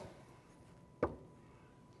this,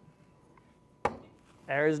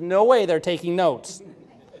 there is no way they're taking notes.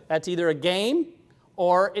 That's either a game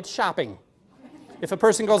or it's shopping. If a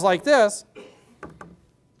person goes like this,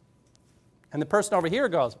 and the person over here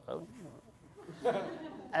goes, oh.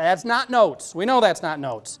 That's not notes. We know that's not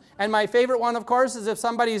notes. And my favorite one, of course, is if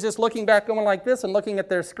somebody's just looking back going like this and looking at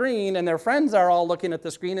their screen, and their friends are all looking at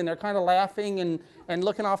the screen, and they're kind of laughing and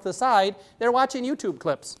looking off the side, they're watching YouTube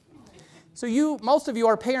clips. So most of you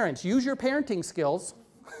are parents. Use your parenting skills.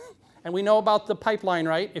 And we know about the pipeline,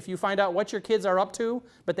 right? If you find out what your kids are up to,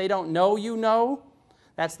 but they don't know you know,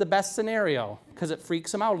 that's the best scenario, because it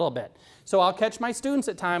freaks them out a little bit. So I'll catch my students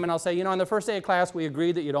at time, and I'll say, you know, on the first day of class, we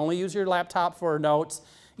agreed that you'd only use your laptop for notes.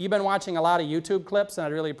 You've been watching a lot of YouTube clips, and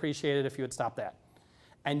I'd really appreciate it if you would stop that.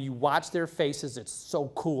 And you watch their faces. It's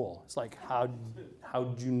so cool. It's like, how'd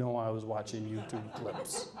you know I was watching YouTube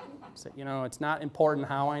clips? So, you know, it's not important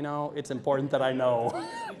how I know. It's important that I know.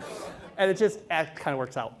 And it kind of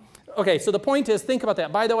works out. Okay, so the point is, think about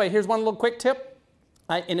that. By the way, here's one little quick tip.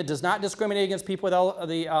 And it does not discriminate against people with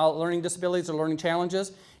learning disabilities or learning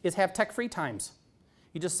challenges, is have tech-free times.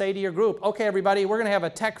 You just say to your group, okay, everybody, we're going to have a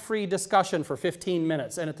tech-free discussion for 15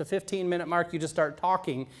 minutes. And at the 15-minute mark, you just start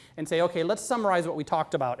talking and say, okay, let's summarize what we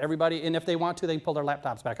talked about. Everybody, and if they want to, they can pull their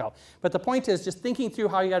laptops back out. But the point is just thinking through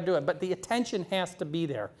how you got to do it. But the attention has to be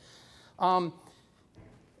there.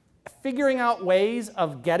 Figuring out ways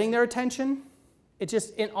of getting their attention, it's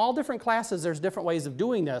just in all different classes, there's different ways of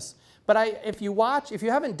doing this. But if you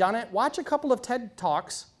haven't done it, watch a couple of TED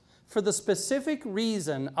Talks for the specific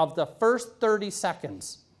reason of the first 30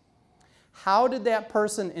 seconds. How did that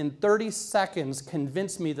person in 30 seconds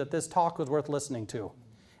convince me that this talk was worth listening to?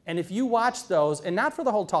 And if you watch those, and not for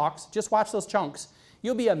the whole talks, just watch those chunks,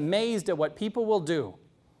 you'll be amazed at what people will do.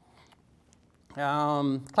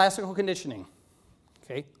 Classical conditioning.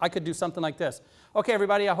 Okay, I could do something like this. Okay,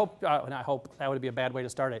 everybody, I hope that would be a bad way to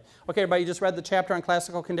start it. Okay, everybody, you just read the chapter on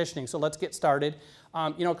classical conditioning, so let's get started.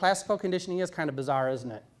 You know, classical conditioning is kind of bizarre,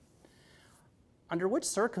 isn't it? Under which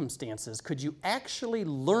circumstances could you actually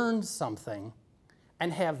learn something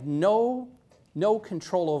and have no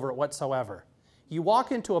control over it whatsoever? You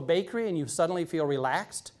walk into a bakery and you suddenly feel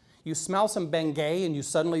relaxed. You smell some Bengay and you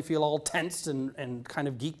suddenly feel all tensed and kind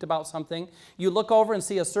of geeked about something. You look over and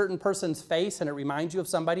see a certain person's face and it reminds you of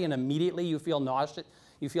somebody and immediately you feel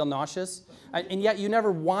nauseous. And yet you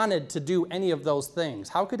never wanted to do any of those things.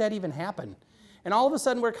 How could that even happen? And all of a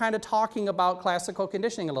sudden we're kind of talking about classical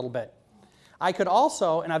conditioning a little bit. I could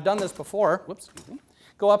also, and I've done this before,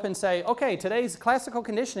 go up and say, okay, today's classical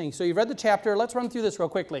conditioning. So you've read the chapter. Let's run through this real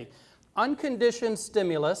quickly. Unconditioned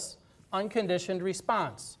stimulus, unconditioned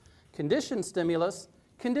response. Conditioned stimulus,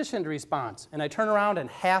 conditioned response. And I turn around and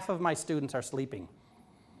half of my students are sleeping.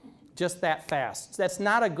 Just that fast. That's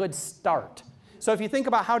not a good start. So if you think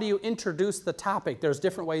about how do you introduce the topic, there's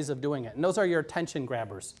different ways of doing it. And those are your attention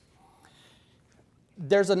grabbers.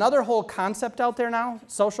 There's another whole concept out there now,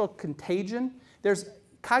 social contagion. There's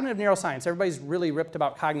cognitive neuroscience. Everybody's really ripped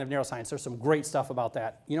about cognitive neuroscience. There's some great stuff about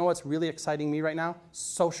that. You know what's really exciting me right now?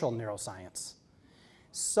 Social neuroscience.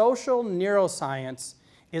 Social neuroscience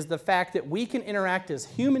is the fact that we can interact as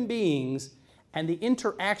human beings and the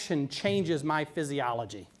interaction changes my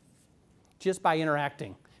physiology just by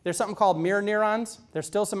interacting. There's something called mirror neurons. There's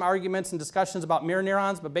still some arguments and discussions about mirror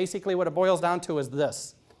neurons, but basically what it boils down to is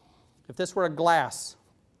this. If this were a glass,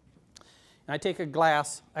 and I take a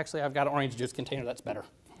glass, actually I've got an orange juice container, that's better.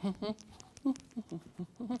 If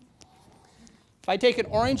I take an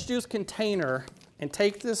orange juice container and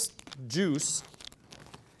take this juice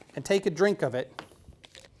and take a drink of it,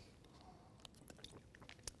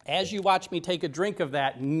 as you watch me take a drink of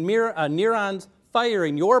that, neurons fire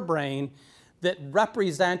in your brain that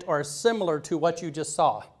represent or are similar to what you just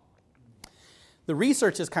saw. The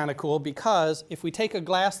research is kind of cool because if we take a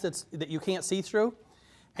glass that you can't see through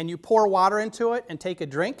and you pour water into it and take a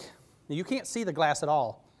drink, you can't see the glass at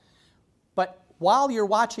all. But while you're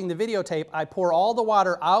watching the videotape, I pour all the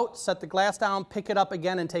water out, set the glass down, pick it up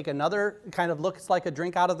again, and take another, kind of looks like a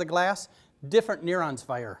drink out of the glass. Different neurons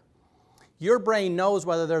fire. Your brain knows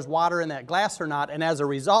whether there's water in that glass or not, and as a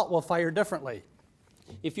result, will fire differently.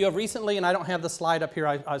 If you have recently, and I don't have the slide up here,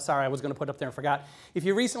 I'm sorry, I was going to put it up there and forgot. If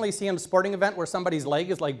you recently see a sporting event where somebody's leg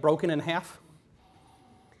is like broken in half,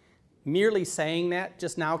 merely saying that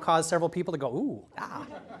just now caused several people to go, ooh, ah.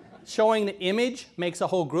 Showing the image makes a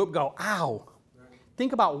whole group go, ow.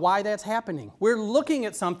 Think about why that's happening. We're looking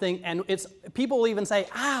at something, and people will even say,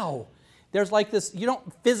 ow. There's like this, you don't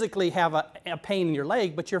physically have a pain in your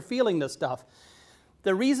leg, but you're feeling this stuff.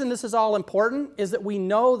 The reason this is all important is that we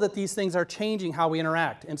know that these things are changing how we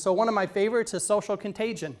interact. And so one of my favorites is social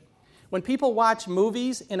contagion. When people watch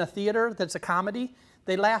movies in a theater that's a comedy,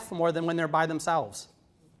 they laugh more than when they're by themselves.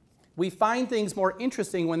 We find things more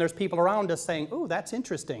interesting when there's people around us saying, ooh, that's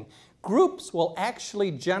interesting. Groups will actually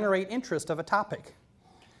generate interest of a topic.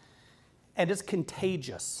 And it's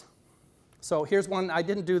contagious. So here's one. I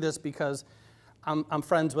didn't do this because I'm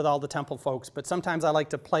friends with all the Temple folks, but sometimes I like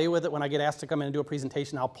to play with it when I get asked to come in and do a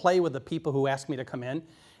presentation. I'll play with the people who ask me to come in,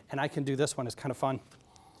 and I can do this one. It's kind of fun.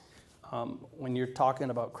 When you're talking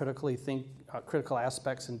about critical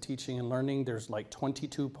aspects in teaching and learning, there's like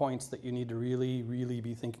 22 points that you need to really, really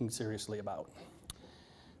be thinking seriously about.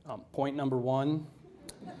 Point number one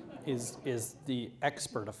is the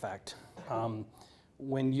expert effect.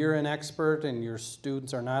 When you're an expert and your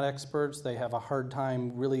students are not experts, they have a hard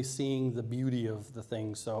time really seeing the beauty of the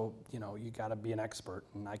thing. So, you got to be an expert.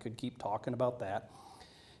 And I could keep talking about that.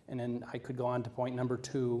 And then I could go on to point number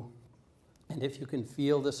two. And if you can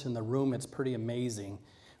feel this in the room, it's pretty amazing.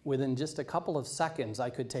 Within just a couple of seconds, I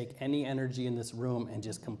could take any energy in this room and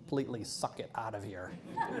just completely suck it out of here.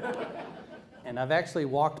 And I've actually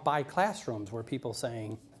walked by classrooms where people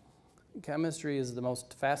saying, chemistry is the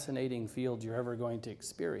most fascinating field you're ever going to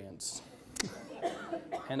experience.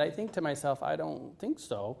 And I think to myself, I don't think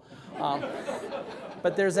so.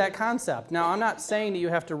 But there's that concept. Now, I'm not saying that you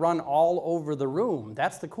have to run all over the room.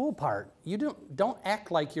 That's the cool part. You don't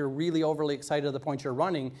act like you're really overly excited to the point you're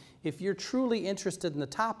running. If you're truly interested in the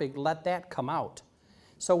topic, let that come out.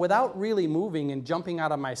 So without really moving and jumping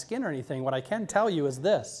out of my skin or anything, what I can tell you is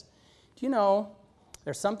this. Do you know,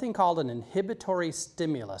 there's something called an inhibitory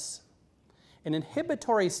stimulus. An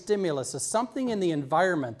inhibitory stimulus is something in the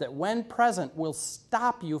environment that when present will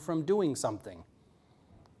stop you from doing something.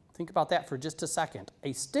 Think about that for just a second.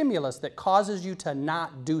 A stimulus that causes you to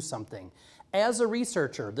not do something. As a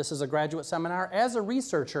researcher, this is a graduate seminar, as a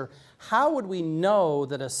researcher, how would we know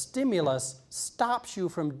that a stimulus stops you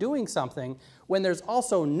from doing something when there's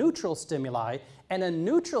also neutral stimuli? And a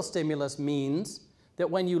neutral stimulus means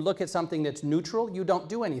that when you look at something that's neutral, you don't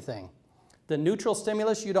do anything. The neutral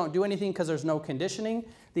stimulus, you don't do anything because there's no conditioning.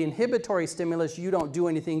 The inhibitory stimulus, you don't do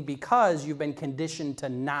anything because you've been conditioned to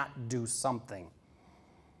not do something.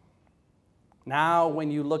 Now,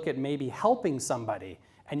 when you look at maybe helping somebody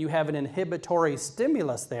and you have an inhibitory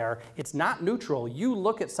stimulus there, it's not neutral. You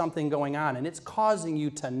look at something going on and it's causing you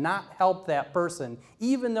to not help that person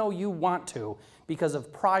even though you want to because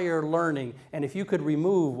of prior learning. And if you could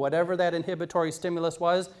remove whatever that inhibitory stimulus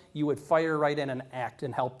was, you would fire right in and act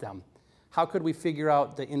and help them. How could we figure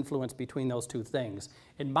out the influence between those two things?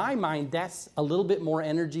 In my mind, that's a little bit more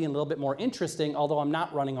energy and a little bit more interesting, although I'm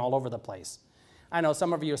not running all over the place. I know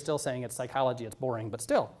some of you are still saying it's psychology, it's boring, but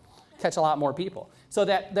still, catch a lot more people. So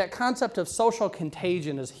that concept of social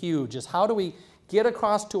contagion is huge, is how do we get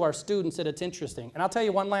across to our students that it's interesting? And I'll tell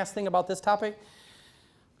you one last thing about this topic.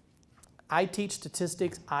 I teach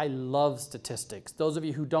statistics. I love statistics. Those of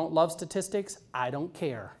you who don't love statistics, I don't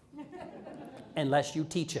care, unless you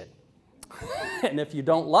teach it. And if you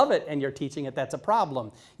don't love it and you're teaching it, that's a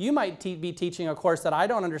problem. You might be teaching a course that I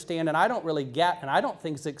don't understand and I don't really get and I don't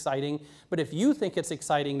think it's exciting, but if you think it's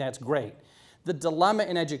exciting, that's great. The dilemma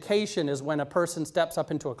in education is when a person steps up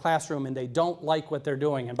into a classroom and they don't like what they're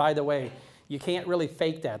doing. And by the way, You can't really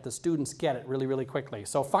fake that. The students get it really, really quickly.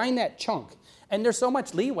 So find that chunk. And there's so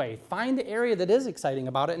much leeway. Find the area that is exciting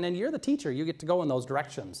about it, and then you're the teacher. You get to go in those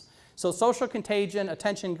directions. So social contagion,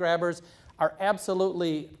 attention grabbers are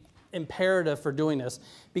absolutely imperative for doing this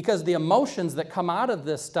because the emotions that come out of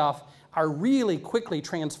this stuff are really quickly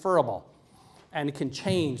transferable and it can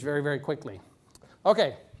change very, very quickly.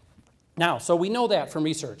 Okay, now, so we know that from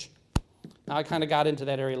research. Now I kind of got into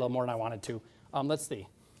that area a little more than I wanted to. Let's see.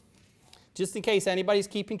 Just in case anybody's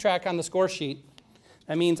keeping track on the score sheet,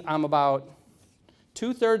 that means I'm about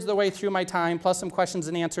 2/3 of the way through my time, plus some questions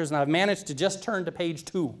and answers, and I've managed to just turn to page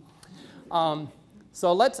 2.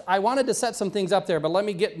 So I wanted to set some things up there, but let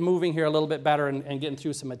me get moving here a little bit better and getting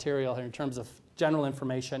through some material here in terms of general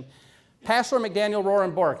information. Pashler, McDaniel, Rohr,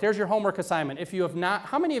 and Bork. There's your homework assignment. If you have not,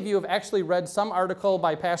 how many of you have actually read some article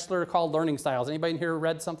by Pashler called Learning Styles? Anybody in here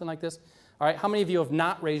read something like this? All right, how many of you have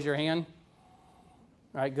not raised your hand?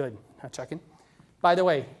 All right, good. I'm checking. By the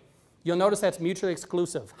way, you'll notice that's mutually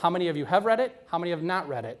exclusive. How many of you have read it? How many have not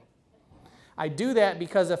read it? I do that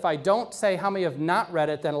because if I don't say how many have not read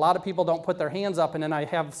it, then a lot of people don't put their hands up, and then I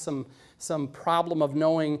have some problem of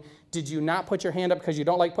knowing, did you not put your hand up because you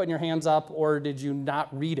don't like putting your hands up, or did you not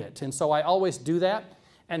read it? And so I always do that.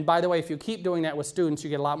 And by the way, if you keep doing that with students, you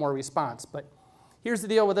get a lot more response. But here's the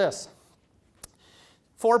deal with this.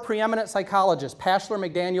 4 preeminent psychologists, Pashler,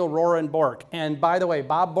 McDaniel, Rohr, and Bork. And by the way,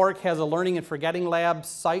 Bob Bork has a Learning and Forgetting Lab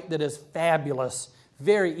site that is fabulous.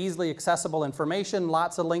 Very easily accessible information,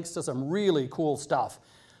 lots of links to some really cool stuff.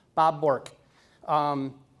 Bob Bork.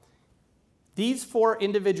 These 4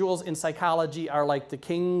 individuals in psychology are like the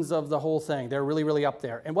kings of the whole thing. They're really, really up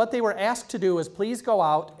there. And what they were asked to do is please go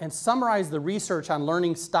out and summarize the research on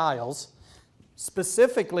learning styles.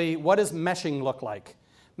 Specifically, what does meshing look like?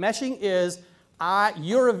 Meshing is,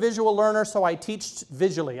 you're a visual learner, so I teach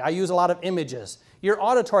visually. I use a lot of images. You're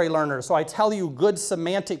auditory learners, so I tell you good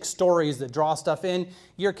semantic stories that draw stuff in.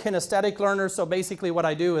 You're kinesthetic learners, so basically what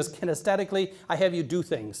I do is kinesthetically, I have you do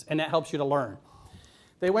things, and that helps you to learn.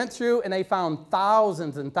 They went through and they found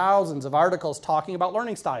thousands and thousands of articles talking about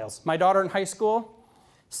learning styles. My daughter in high school,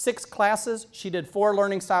 6 classes, she did 4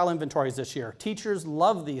 learning style inventories this year. Teachers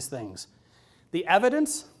love these things. The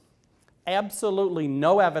evidence, absolutely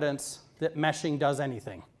no evidence that meshing does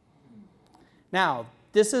anything. Now,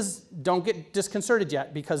 don't get disconcerted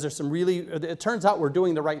yet because there's it turns out we're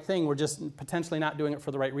doing the right thing, we're just potentially not doing it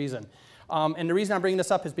for the right reason. And the reason I'm bringing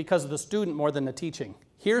this up is because of the student more than the teaching.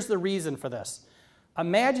 Here's the reason for this.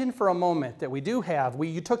 Imagine for a moment that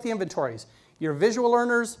you took the inventories. Your visual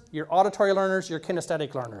learners, your auditory learners, your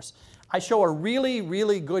kinesthetic learners. I show a really,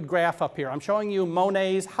 really good graph up here. I'm showing you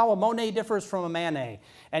Monet's, how a Monet differs from a Manet.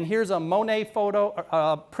 And here's a Monet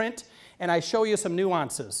photo print, and I show you some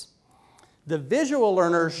nuances. The visual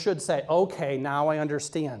learners should say, okay, now I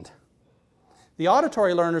understand. The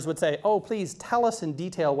auditory learners would say, oh, please tell us in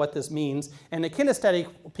detail what this means. And the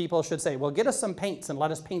kinesthetic people should say, well, get us some paints and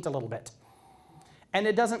let us paint a little bit. And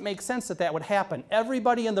it doesn't make sense that that would happen.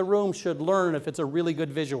 Everybody in the room should learn if it's a really good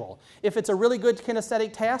visual. If it's a really good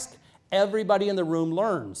kinesthetic task, everybody in the room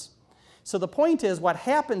learns. So the point is, what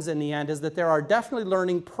happens in the end is that there are definitely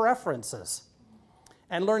learning preferences.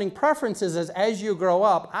 And learning preferences is as you grow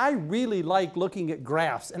up, I really like looking at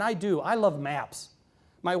graphs, and I do. I love maps.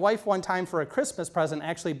 My wife one time for a Christmas present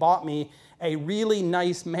actually bought me a really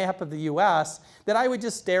nice map of the US that I would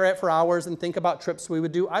just stare at for hours and think about trips we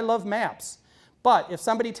would do. I love maps. But if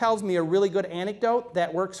somebody tells me a really good anecdote,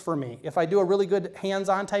 that works for me. If I do a really good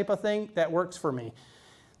hands-on type of thing, that works for me.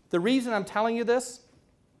 The reason I'm telling you this,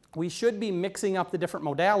 we should be mixing up the different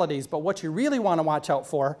modalities, but what you really want to watch out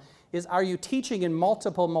for is, are you teaching in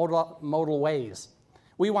multiple modal ways?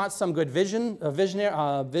 We want some good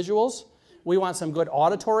visuals. We want some good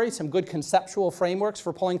auditory, some good conceptual frameworks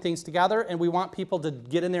for pulling things together, and we want people to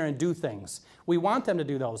get in there and do things. We want them to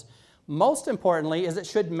do those. Most importantly is it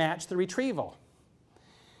should match the retrieval.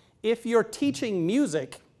 If you're teaching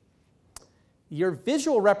music, your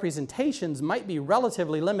visual representations might be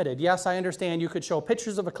relatively limited. Yes, I understand you could show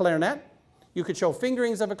pictures of a clarinet, you could show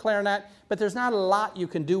fingerings of a clarinet, but there's not a lot you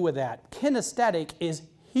can do with that. Kinesthetic is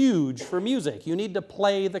huge for music. You need to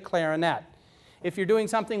play the clarinet. If you're doing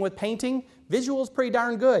something with painting, visual is pretty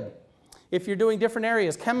darn good. If you're doing different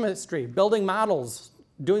areas, chemistry, building models,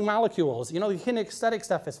 doing molecules, you know, the kinesthetic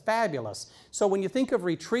stuff is fabulous. So when you think of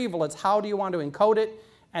retrieval, it's how do you want to encode it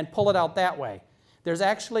and pull it out that way. There's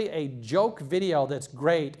actually a joke video that's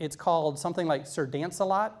great. It's called something like Sir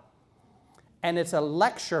Dance-A-Lot, and it's a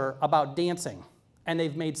lecture about dancing. And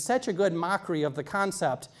they've made such a good mockery of the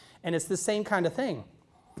concept, and it's the same kind of thing.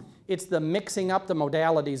 It's the mixing up the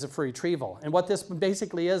modalities of free retrieval. And what this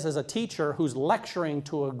basically is a teacher who's lecturing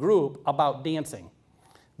to a group about dancing.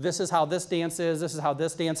 This is how this dance is, this is how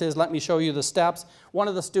this dance is, let me show you the steps. One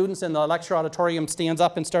of the students in the lecture auditorium stands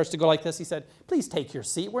up and starts to go like this. He said, please take your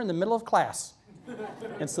seat, we're in the middle of class.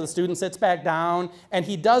 And so the student sits back down, and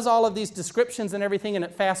he does all of these descriptions and everything, and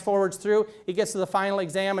it fast forwards through. He gets to the final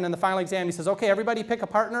exam, and in the final exam he says, okay, everybody pick a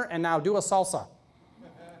partner, and now do a salsa.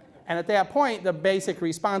 And at that point, the basic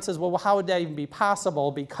response is, well, how would that even be possible?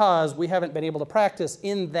 Because we haven't been able to practice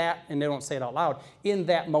in that, and they don't say it out loud, in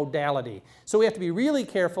that modality. So we have to be really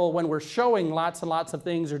careful when we're showing lots and lots of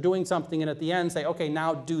things or doing something, and at the end say, okay,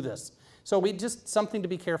 now do this. So we just something to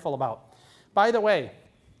be careful about. By the way,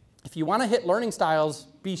 if you want to hit learning styles,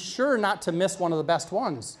 be sure not to miss one of the best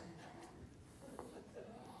ones.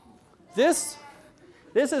 This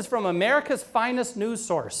is from America's finest news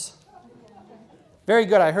source. Very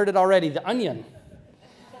good, I heard it already, The Onion.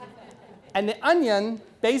 And The Onion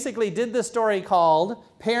basically did this story called,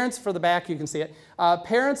 Parents, for the back you can see it,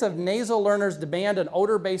 Parents of Nasal Learners Demand an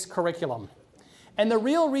Odor-Based Curriculum. And the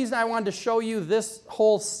real reason I wanted to show you this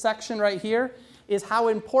whole section right here is how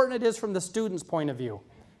important it is from the student's point of view.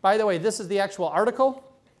 By the way, this is the actual article.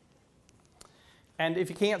 And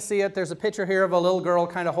if you can't see it, there's a picture here of a little girl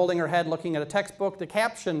kind of holding her head looking at a textbook. The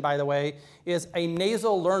caption, by the way, is a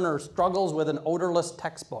nasal learner struggles with an odorless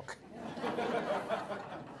textbook.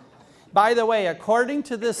 By the way, according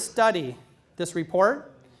to this study, this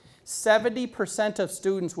report, 70% of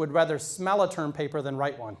students would rather smell a term paper than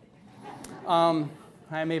write one.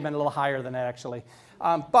 I may have been a little higher than that, actually.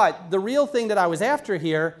 But the real thing that I was after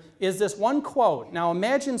here is this one quote. Now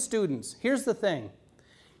imagine students. Here's the thing.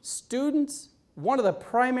 Students, one of the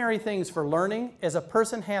primary things for learning is a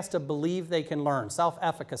person has to believe they can learn,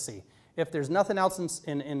 self-efficacy. If there's nothing else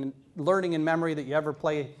in learning and memory that you ever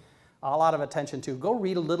pay a lot of attention to, go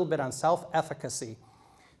read a little bit on self-efficacy.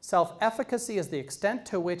 Self-efficacy is the extent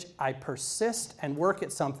to which I persist and work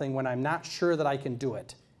at something when I'm not sure that I can do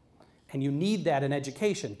it. And you need that in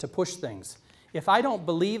education to push things. If I don't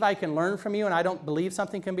believe I can learn from you and I don't believe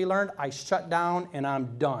something can be learned, I shut down and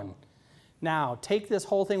I'm done. Now, take this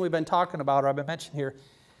whole thing we've been talking about, or I've been mentioning here.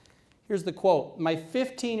 Here's the quote. My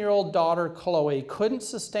 15-year-old daughter, Chloe, couldn't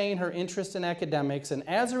sustain her interest in academics, and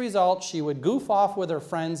as a result, she would goof off with her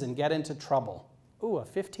friends and get into trouble. Ooh, a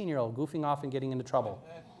 15-year-old goofing off and getting into trouble.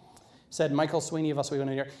 Said Michael Sweeney of Oswego,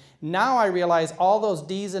 New York. Now I realize all those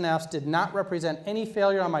D's and F's did not represent any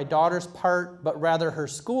failure on my daughter's part, but rather her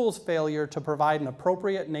school's failure to provide an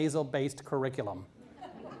appropriate nasal-based curriculum.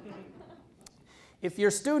 If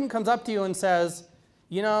your student comes up to you and says,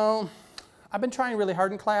 you know, I've been trying really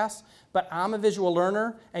hard in class, but I'm a visual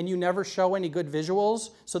learner and you never show any good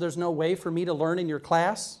visuals, so there's no way for me to learn in your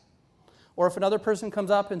class. Or if another person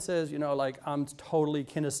comes up and says, you know, like, I'm totally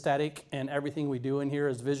kinesthetic and everything we do in here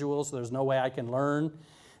is visual, so there's no way I can learn.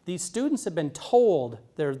 These students have been told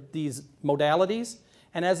these modalities,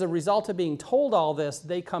 and as a result of being told all this,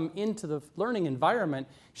 they come into the learning environment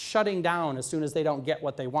shutting down as soon as they don't get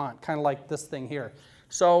what they want, kind of like this thing here.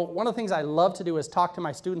 So one of the things I love to do is talk to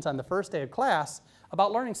my students on the first day of class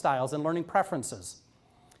about learning styles and learning preferences.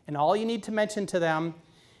 And all you need to mention to them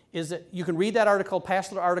is that you can read that article.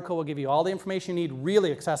 Pastor's article will give you all the information you need,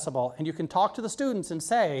 really accessible. And you can talk to the students and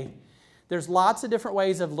say, there's lots of different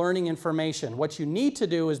ways of learning information. What you need to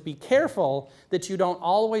do is be careful that you don't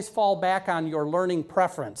always fall back on your learning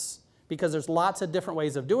preference, because there's lots of different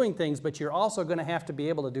ways of doing things, but you're also going to have to be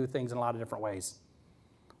able to do things in a lot of different ways.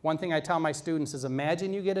 One thing I tell my students is,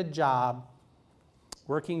 imagine you get a job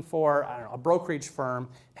working for, I don't know, a brokerage firm,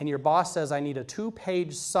 and your boss says, I need a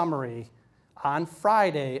 2-page summary on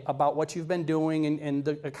Friday about what you've been doing and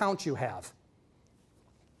the accounts you have.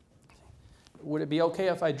 Would it be okay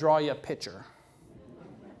if I draw you a picture?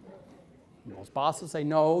 Most bosses say,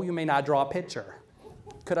 no, you may not draw a picture.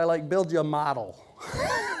 Could I build you a model?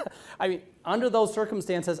 I mean, under those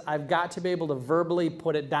circumstances, I've got to be able to verbally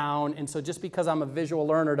put it down, and so just because I'm a visual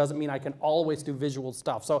learner doesn't mean I can always do visual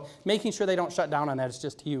stuff. So making sure they don't shut down on that is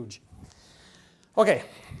just huge. Okay.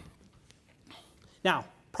 Now,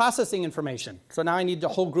 processing information. So now I need the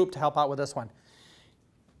whole group to help out with this one.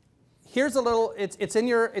 Here's a little, it's in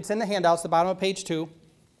the handouts, the bottom of page 2.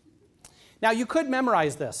 Now you could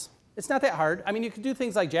memorize this. It's not that hard. I mean, you could do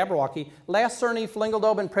things like Jabberwocky. Last Cerny,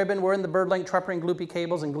 Flingeldobe, and Pribben were in the birdlink, treppering, gloopy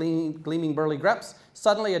cables, and gleaming burly greps.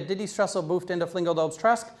 Suddenly a diddy stressel boofed into Flingeldobe's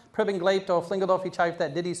tresk. Pribben glaped, oh, Flingeldobe, he chifed,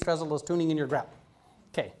 that diddy stressel was tuning in your grep.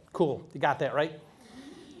 Okay, cool. You got that, right?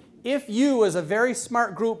 If you, as a very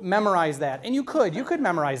smart group, memorize that, and you could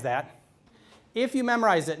memorize that. If you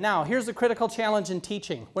memorize it, now, here's the critical challenge in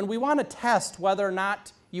teaching. When we want to test whether or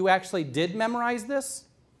not you actually did memorize this,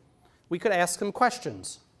 we could ask some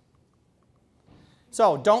questions.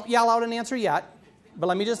 So don't yell out an answer yet, but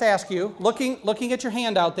let me just ask you, looking at your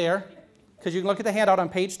handout there, because you can look at the handout on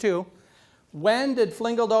page 2, when did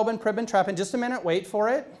Flingeldoben, Pribben, Treppen, just a minute, wait for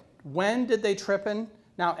it. When did they trippen?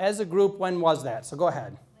 Now, as a group, when was that? So go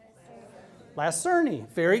ahead. Last Cerny.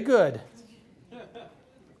 Very good.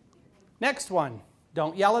 Next one.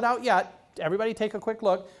 Don't yell it out yet. Everybody take a quick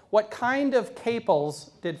look. What kind of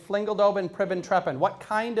capels did Flingeldoben, Pribben, Treppen? What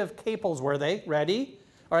kind of capels were they? Ready?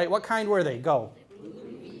 All right, what kind were they? Go.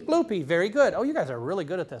 Gloopy. Very good. Oh, you guys are really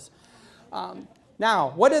good at this.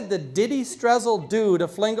 Now, what did the Diddy-Strezzle do to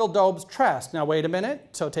Flingeldob's Trask? Now, wait a minute.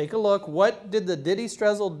 So take a look. What did the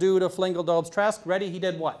Diddy-Strezzle do to Flingeldob's Trask? Ready? He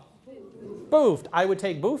did what? Boofed. I would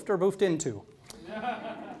take boofed or boofed into.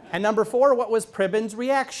 And number 4, what was Pribben's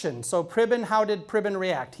reaction? So Pribben, how did Pribben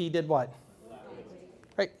react? He did what?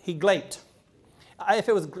 Right, he glaped. If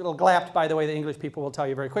it was glapped, by the way, the English people will tell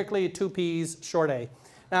you very quickly. 2 P's, short A.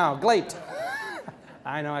 Now, glaped.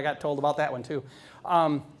 I know, I got told about that one too.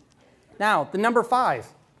 Now, the number 5.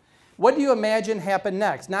 What do you imagine happened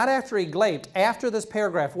next? Not after he glaped, after this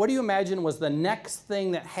paragraph, what do you imagine was the next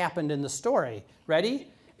thing that happened in the story? Ready?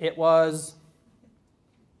 It was,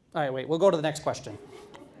 all right, wait, we'll go to the next question.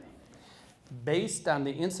 Based on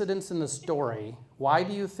the incidents in the story, why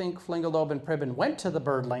do you think Flingeldoben and Pribben went to the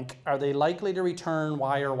bird link? Are they likely to return?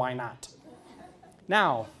 Why or why not?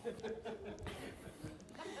 Now,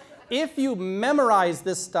 if you memorize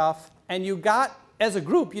this stuff and you got, as a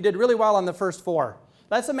group, you did really well on the first 4.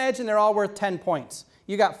 Let's imagine they're all worth 10 points.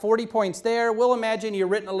 You got 40 points there. We'll imagine you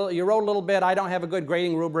wrote a little bit. I don't have a good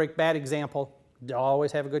grading rubric, bad example. You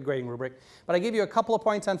always have a good grading rubric. But I give you a couple of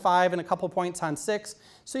points on 5 and a couple of points on 6.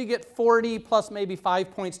 So you get 40 plus maybe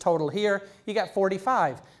 5 points total here. You got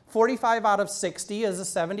 45. 45 out of 60 is a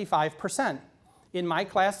 75%. In my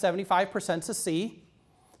class, 75% is a C.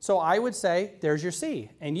 So I would say, there's your C.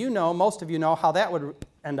 And you know, most of you know how that would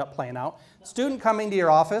end up playing out. Student coming to your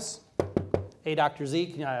office. Hey, Dr.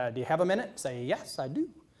 Z, do you have a minute? Say, yes, I do.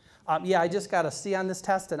 Yeah, I just got a C on this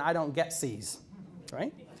test, and I don't get C's,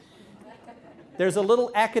 right? There's a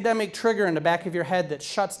little academic trigger in the back of your head that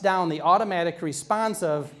shuts down the automatic response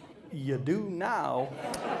of, you do now.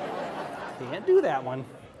 Can't do that one.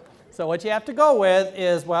 So what you have to go with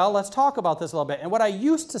is, well, let's talk about this a little bit. And what I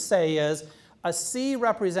used to say is, a C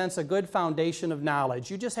represents a good foundation of knowledge.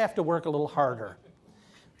 You just have to work a little harder.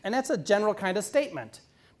 And that's a general kind of statement.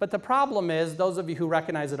 But the problem is, those of you who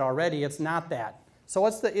recognize it already, it's not that. So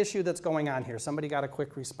what's the issue that's going on here? Somebody got a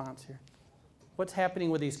quick response here? What's happening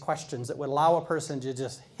with these questions that would allow a person to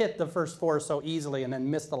just hit the first 4 so easily and then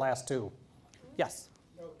miss the last 2? Yes?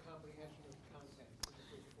 No comprehension of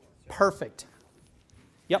content. Perfect.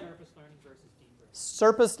 Yep. Surface learning versus deep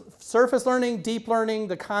learning. Surface learning, deep learning,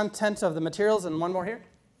 the content of the materials, and one more here?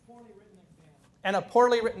 Poorly written exam. And a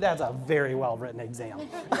poorly written, that's a very well written exam.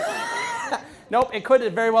 Nope, it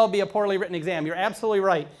could very well be a poorly written exam. You're absolutely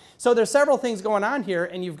right. So there's several things going on here,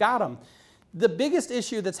 and you've got them. The biggest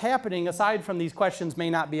issue that's happening, aside from these questions may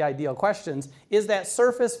not be ideal questions, is that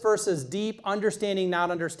surface versus deep, understanding,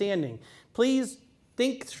 not understanding. Please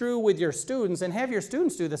think through with your students, and have your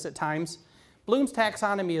students do this at times. Bloom's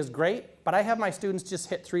taxonomy is great, but I have my students just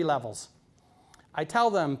hit 3 levels. I tell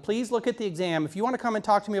them, please look at the exam. If you want to come and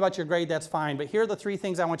talk to me about your grade, that's fine, but here are the 3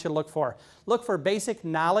 things I want you to look for. Look for basic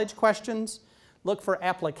knowledge questions, look for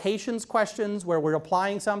applications questions where we're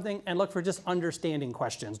applying something, and look for just understanding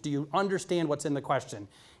questions. Do you understand what's in the question?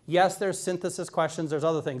 Yes, there's synthesis questions, there's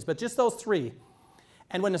other things, but just those 3.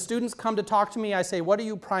 And when the students come to talk to me, I say, what are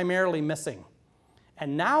you primarily missing?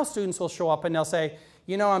 And now students will show up and they'll say,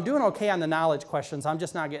 you know, I'm doing okay on the knowledge questions, I'm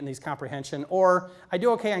just not getting these comprehension. Or I do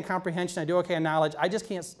okay on comprehension, I do okay on knowledge, I just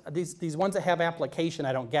can't, these ones that have application,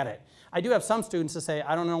 I don't get it. I do have some students that say,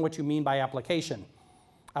 I don't know what you mean by application.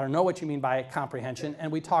 I don't know what you mean by comprehension, and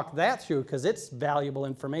we talk that through because it's valuable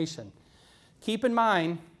information. Keep in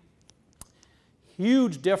mind,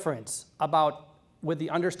 huge difference with the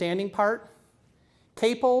understanding part.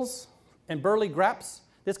 Capels and Burley-Greps,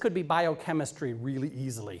 this could be biochemistry really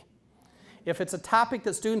easily. If it's a topic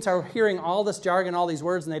that students are hearing all this jargon, all these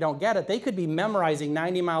words, and they don't get it, they could be memorizing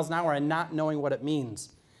 90 miles an hour and not knowing what it means.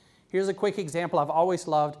 Here's a quick example I've always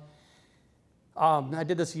loved. I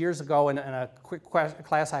did this years ago in a quick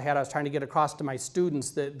class I had. I was trying to get across to my students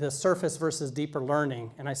the surface versus deeper learning.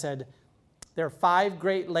 And I said, there are 5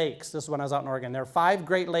 Great Lakes. This is when I was out in Oregon. There are 5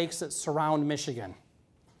 Great Lakes that surround Michigan.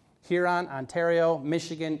 Huron, Ontario,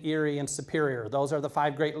 Michigan, Erie, and Superior. Those are the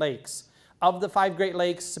 5 Great Lakes. Of the 5 Great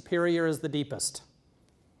Lakes, Superior is the deepest.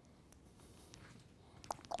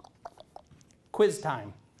 Quiz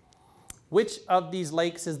time. Which of these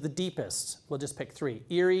lakes is the deepest? We'll just pick 3.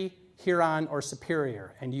 Erie, Huron, or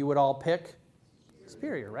Superior? And you would all pick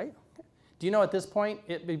Superior, right? Do you know at this point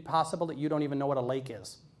it'd be possible that you don't even know what a lake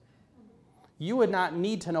is? You would not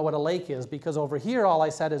need to know what a lake is, because over here all I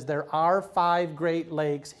said is there are 5 Great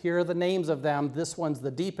Lakes. Here are the names of them. This one's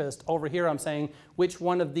the deepest. Over here I'm saying which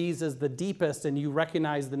one of these is the deepest, and you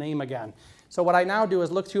recognize the name again. So what I now do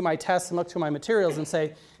is look through my tests and look through my materials and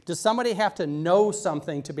say, does somebody have to know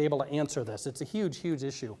something to be able to answer this? It's a huge, huge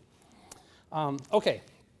issue. Okay.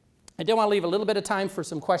 I did want to leave a little bit of time for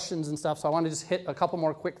some questions and stuff, so I want to just hit a couple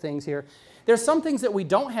more quick things here. There's some things that we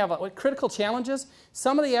don't have, critical challenges.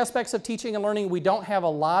 Some of the aspects of teaching and learning, we don't have a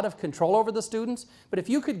lot of control over the students, but if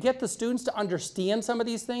you could get the students to understand some of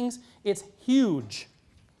these things, it's huge.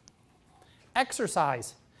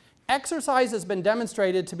 Exercise. Exercise has been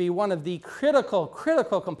demonstrated to be one of the critical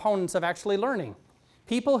components of actually learning.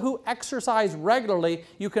 People who exercise regularly,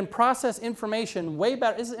 you can process information way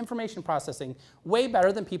better. This is information processing, way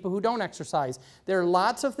better than people who don't exercise. There are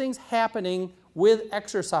lots of things happening with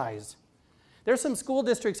exercise. There's some school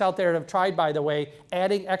districts out there that have tried, by the way,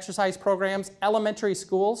 adding exercise programs, elementary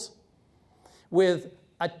schools, with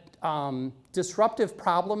disruptive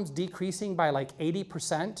problems decreasing by like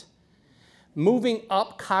 80%. Moving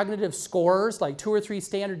up cognitive scores, like 2 or 3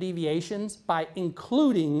 standard deviations, by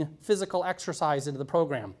including physical exercise into the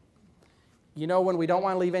program. You know, when we don't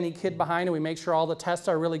want to leave any kid behind and we make sure all the tests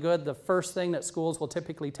are really good, the first thing that schools will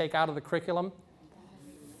typically take out of the curriculum,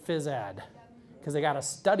 phys ed, because they got to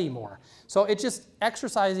study more. So it just,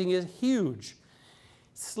 exercising is huge.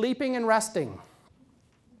 Sleeping and resting.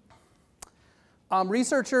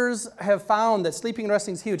 Researchers have found that sleeping and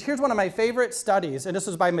resting is huge. Here's one of my favorite studies, and this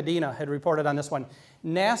was by Medina, had reported on this one.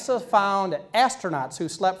 NASA found astronauts who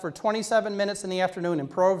slept for 27 minutes in the afternoon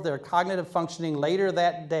improved their cognitive functioning later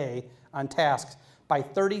that day on tasks by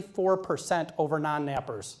 34% over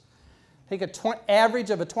non-nappers. Take an average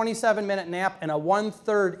of a 27-minute nap and a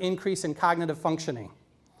 1/3 increase in cognitive functioning.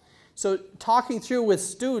 So talking through with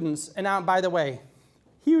students, and now, by the way,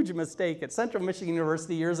 huge mistake at Central Michigan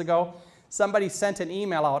University years ago, somebody sent an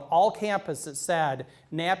email out, all campus, that said,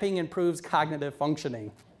 napping improves cognitive functioning.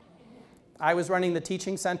 I was running the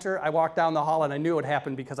teaching center. I walked down the hall and I knew it would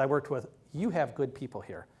happen because I worked with, you have good people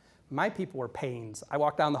here. My people were pains. I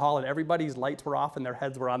walked down the hall and everybody's lights were off and their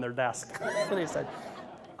heads were on their desk. And they said,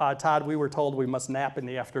 Todd, we were told we must nap in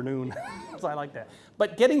the afternoon. So I like that.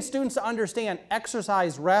 But getting students to understand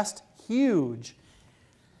exercise, rest, huge.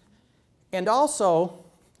 And also,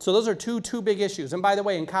 so those are two big issues. And by the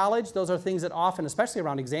way, in college, those are things that often, especially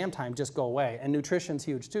around exam time, just go away. And nutrition's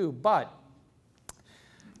huge too. But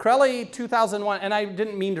Crowley, 2001, and I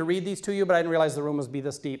didn't mean to read these to you, but I didn't realize the room would be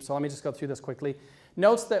this deep. So let me just go through this quickly.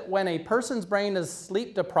 Notes that when a person's brain is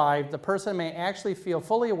sleep deprived, the person may actually feel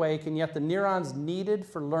fully awake, and yet the neurons needed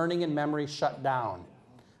for learning and memory shut down.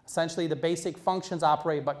 Essentially, the basic functions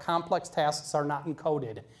operate, but complex tasks are not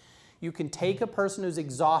encoded. You can take a person who's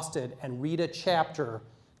exhausted and read a chapter,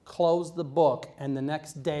 close the book, and the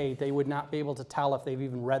next day they would not be able to tell if they've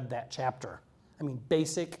even read that chapter. I mean,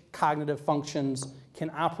 basic cognitive functions can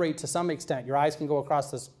operate to some extent. Your eyes can go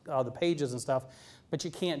across the pages and stuff, but you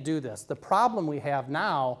can't do this. The problem we have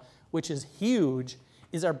now, which is huge,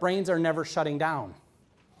 is our brains are never shutting down.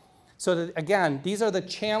 So that, again, these are the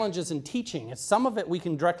challenges in teaching. It's some of it we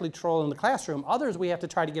can directly control in the classroom. Others we have to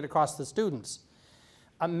try to get across to the students.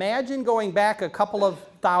 Imagine going back a couple of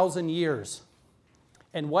thousand years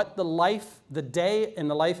and what the day in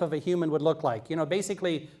the life of a human would look like. You know,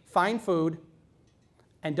 basically, find food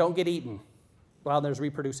and don't get eaten. Well, there's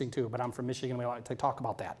reproducing too, but I'm from Michigan, we like to talk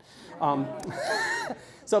about that.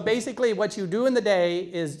 So basically, what you do in the day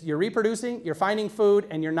is you're reproducing, you're finding food,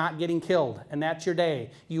 and you're not getting killed, and that's your day.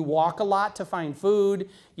 You walk a lot to find food,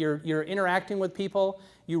 you're interacting with people,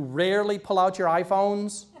 you rarely pull out your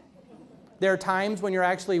iPhones. There are times when you're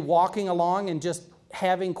actually walking along and just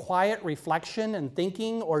having quiet reflection and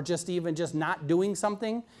thinking, or just even just not doing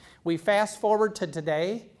something. We fast forward to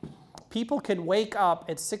today. People can wake up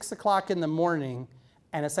at 6 o'clock in the morning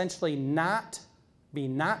and essentially not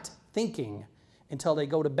thinking until they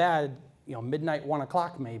go to bed, you know, midnight, 1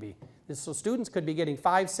 o'clock maybe. So students could be getting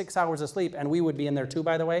 5-6 hours of sleep, and we would be in there too,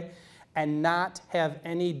 by the way, and not have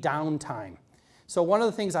any downtime. So one of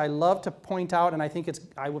the things I love to point out, and I think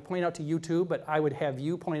I would point out to you too, but I would have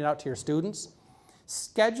you point it out to your students,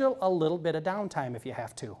 schedule a little bit of downtime if you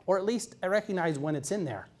have to, or at least recognize when it's in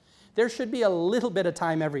there. There should be a little bit of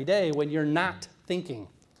time every day when you're not thinking.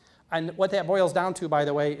 And what that boils down to, by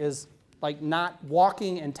the way, is like not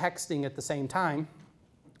walking and texting at the same time,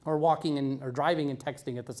 or or driving and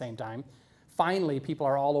texting at the same time. Finally, people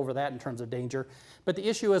are all over that in terms of danger. But the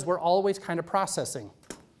issue is we're always kind of processing.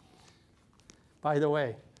 By the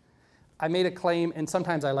way, I made a claim, and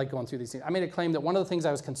sometimes I like going through these things. I made a claim that one of the things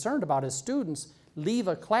I was concerned about is students leave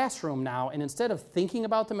a classroom now, and instead of thinking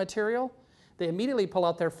about the material, they immediately pull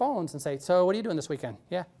out their phones and say, so what are you doing this weekend?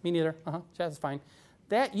 Yeah, me neither. Yeah, that's fine.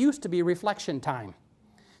 That used to be reflection time.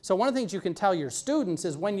 So one of the things you can tell your students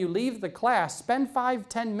is when you leave the class, spend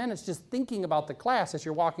 5-10 minutes just thinking about the class as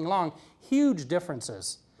you're walking along. Huge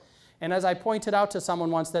differences. And as I pointed out to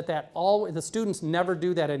someone once the students never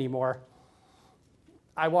do that anymore.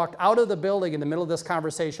 I walked out of the building in the middle of this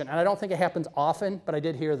conversation, and I don't think it happens often, but I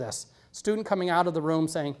did hear this. Student coming out of the room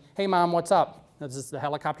saying, hey, Mom, what's up? This is the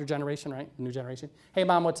helicopter generation, right? New generation. Hey,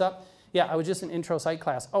 Mom, what's up? Yeah, I was just in intro psych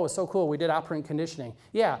class. Oh, it's so cool. We did operant conditioning.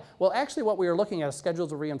 Yeah, well, actually what we were looking at is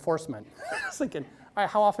schedules of reinforcement. I was thinking, all right,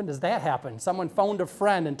 how often does that happen? Someone phoned a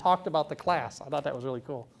friend and talked about the class. I thought that was really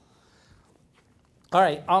cool. All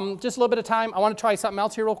right, just a little bit of time. I want to try something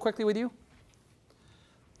else here real quickly with you.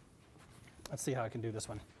 Let's see how I can do this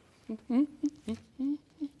one.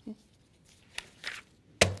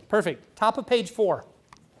 Perfect. Top of page 4.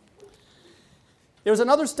 There was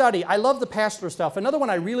another study. I love the Pashler stuff. Another one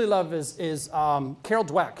I really love is Carol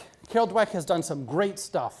Dweck. Carol Dweck has done some great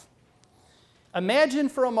stuff. Imagine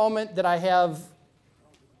for a moment that I have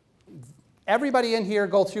everybody in here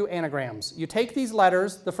go through anagrams. You take these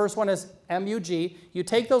letters. The first one is M-U-G. You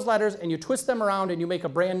take those letters and you twist them around and you make a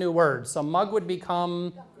brand new word. So mug would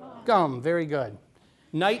become gum. Very good.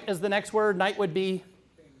 Night is the next word. Night would be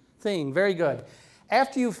thing. Very good.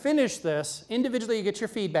 After you finish this, individually you get your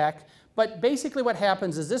feedback. But basically what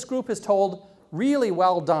happens is this group is told, really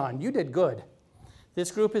well done. You did good.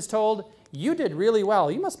 This group is told, you did really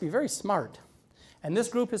well. You must be very smart. And this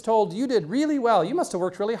group is told, you did really well. You must have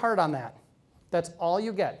worked really hard on that. That's all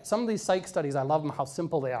you get. Some of these psych studies, I love them, how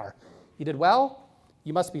simple they are. You did well.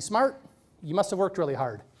 You must be smart. You must have worked really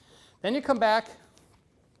hard. Then you come back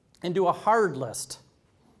and do a hard list.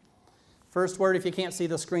 First word, if you can't see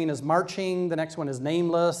the screen, is marching. The next one is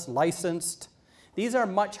nameless, licensed. These are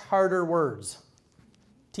much harder words.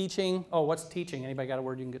 Teaching. Oh, what's teaching? Anybody got a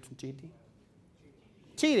word you can get from GT?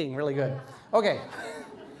 Cheating. Really good. Okay.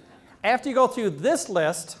 After you go through this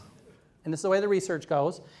list, and this is the way the research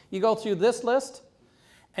goes, you go through this list,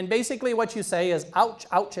 and basically what you say is ouch,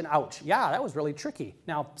 ouch, and ouch. Yeah, that was really tricky.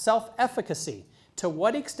 Now, self-efficacy. To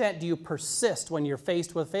what extent do you persist when you're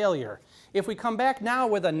faced with failure? If we come back now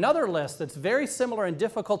with another list that's very similar in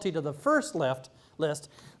difficulty to the first list,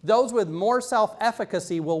 those with more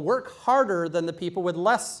self-efficacy will work harder than the people with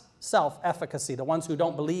less self-efficacy, the ones who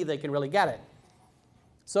don't believe they can really get it.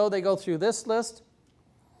 So they go through this list,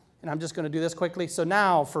 and I'm just going to do this quickly. So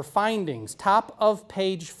now for findings, top of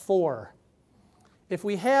page 4. If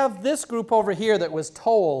we have this group over here that was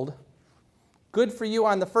told, good for you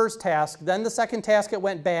on the first task, then the second task it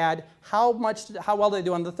went bad, how well did they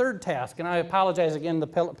do on the third task? And I apologize again, the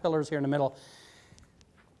pillars here in the middle.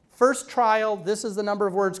 First trial, this is the number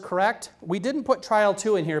of words correct. We didn't put trial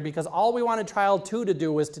 2 in here because all we wanted trial 2 to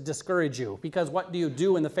do was to discourage you. Because what do you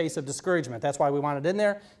do in the face of discouragement? That's why we want it in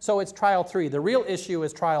there. So it's trial 3. The real issue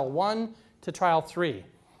is trial 1 to trial 3.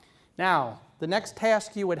 Now, the next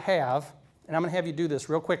task you would have, and I'm going to have you do this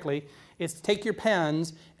real quickly, is to take your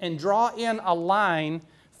pens and draw in a line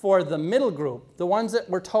for the middle group, the ones that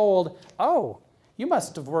were told, oh, you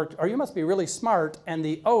must have worked, or you must be really smart, and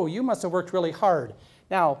the, oh, you must have worked really hard.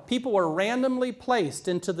 Now, people were randomly placed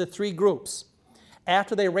into the 3 groups.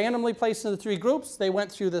 After they randomly placed into the 3 groups, they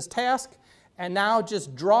went through this task, and now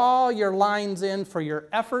just draw your lines in for your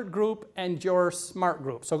effort group and your smart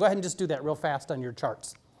group. So go ahead and just do that real fast on your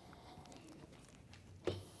charts.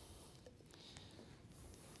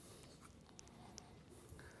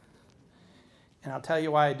 And I'll tell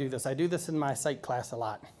you why I do this. I do this in my psych class a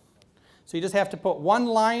lot. So you just have to put one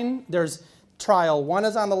line. There's trial 1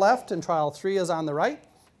 is on the left and trial 3 is on the right.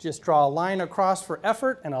 Just draw a line across for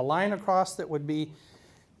effort and a line across that would be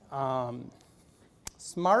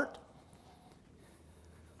smart.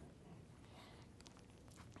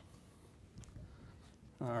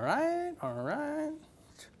 All right, all right.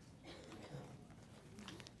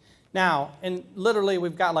 Now, and literally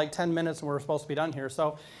we've got like 10 minutes and we're supposed to be done here.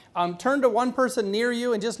 So turn to one person near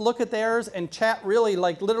you and just look at theirs and chat really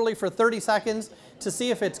like literally for 30 seconds to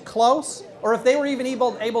see if it's close or if they were even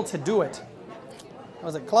able to do it.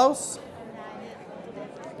 Was it close?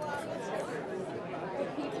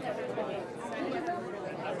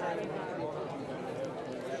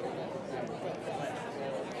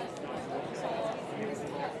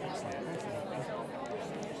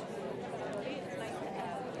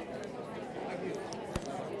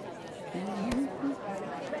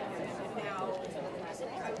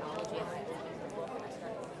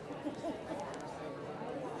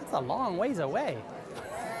 That's a long ways away.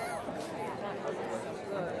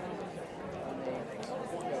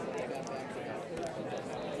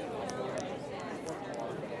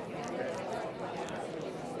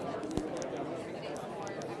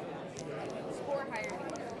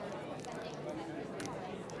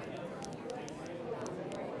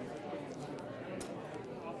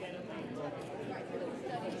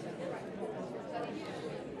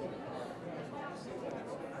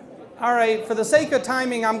 All right, for the sake of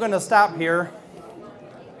timing, I'm going to stop here.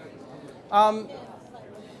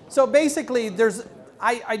 So basically,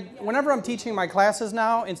 whenever I'm teaching my classes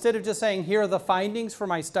now, instead of just saying, here are the findings for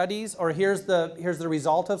my studies, or here's the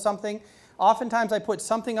result of something, oftentimes I put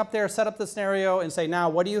something up there, set up the scenario, and say, now,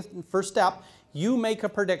 what do you, first step, you make a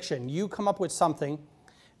prediction. You come up with something,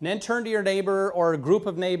 and then turn to your neighbor or a group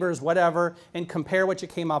of neighbors, whatever, and compare what you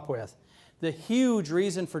came up with. The huge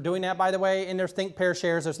reason for doing that, by the way, and there's think, pair,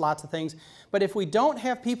 shares, there's lots of things, but if we don't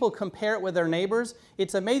have people compare it with their neighbors,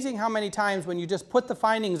 it's amazing how many times when you just put the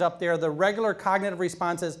findings up there, the regular cognitive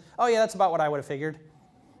response is, oh yeah, that's about what I would have figured.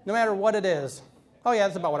 No matter what it is. Oh yeah,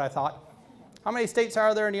 that's about what I thought. How many states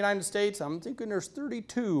are there in the United States? I'm thinking there's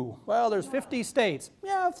 32. Well, there's 50 states.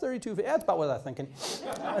 Yeah, 32. That's about what I was thinking.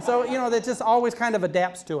 So, you know, that just always kind of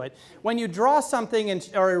adapts to it. When you draw something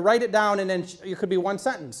or write it down, and then it could be one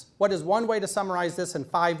sentence. What is one way to summarize this in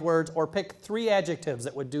 5 words? Or pick 3 adjectives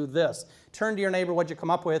that would do this. Turn to your neighbor, what'd you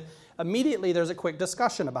come up with? Immediately, there's a quick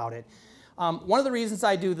discussion about it. One of the reasons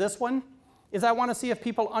I do this one is I want to see if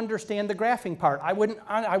people understand the graphing part. I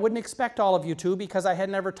wouldn't expect all of you to, because I had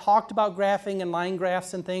never talked about graphing and line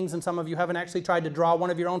graphs and things, and some of you haven't actually tried to draw one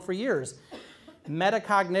of your own for years.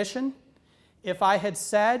 Metacognition, if I had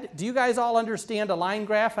said, do you guys all understand a line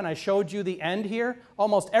graph, and I showed you the end here,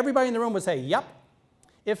 almost everybody in the room would say, yep.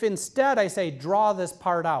 If instead I say, draw this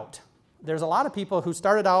part out, there's a lot of people who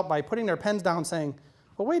started out by putting their pens down saying,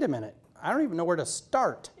 well, wait a minute, I don't even know where to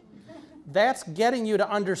start. That's getting you to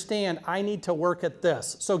understand, I need to work at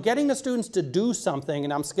this. So getting the students to do something,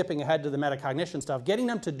 and I'm skipping ahead to the metacognition stuff, getting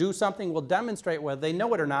them to do something will demonstrate whether they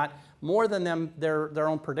know it or not, more than their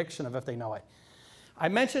own prediction of if they know it. I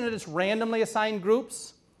mentioned that it's randomly assigned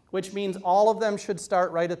groups, which means all of them should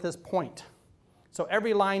start right at this point. So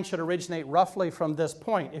every line should originate roughly from this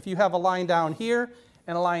point. If you have a line down here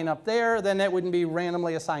and a line up there, then that wouldn't be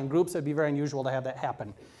randomly assigned groups. It would be very unusual to have that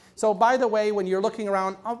happen. So by the way, when you're looking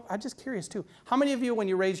around, oh, I'm just curious too, how many of you, when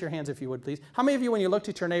you raise your hands, if you would please, how many of you when you looked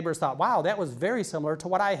at your neighbors thought, wow, that was very similar to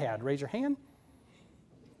what I had? Raise your hand.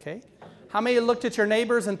 Okay. How many looked at your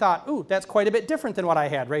neighbors and thought, ooh, that's quite a bit different than what I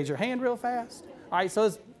had? Raise your hand real fast. All right, so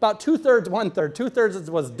it's about 2/3, 1/3. 2/3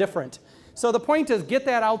 was different. So the point is, get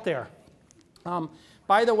that out there.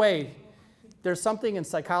 By the way, there's something in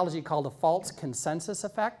psychology called a false consensus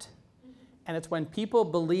effect. And it's when people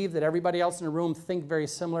believe that everybody else in the room think very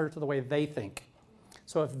similar to the way they think.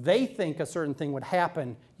 So if they think a certain thing would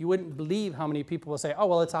happen, you wouldn't believe how many people will say, oh,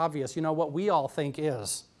 well, it's obvious. You know what we all think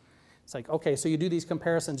is. It's like, okay, so you do these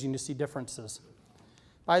comparisons and you see differences.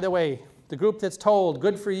 By the way, the group that's told,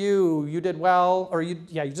 good for you, you did well, or you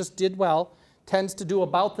just did well, tends to do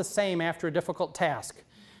about the same after a difficult task.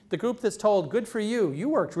 The group that's told, good for you, you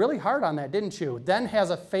worked really hard on that, didn't you? Then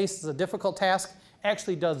faces a difficult task,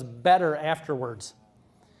 actually does better afterwards.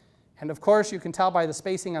 And of course, you can tell by the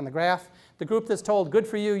spacing on the graph, the group that's told, good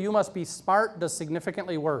for you, you must be smart, does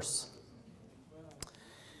significantly worse.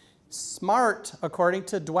 Smart, according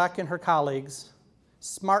to Dweck and her colleagues,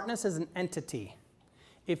 smartness is an entity.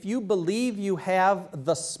 If you believe you have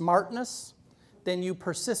the smartness, then you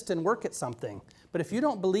persist and work at something. But if you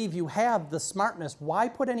don't believe you have the smartness, why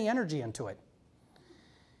put any energy into it?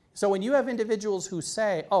 So when you have individuals who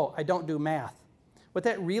say, oh, I don't do math, what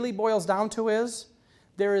that really boils down to is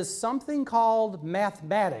there is something called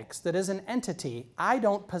mathematics that is an entity. I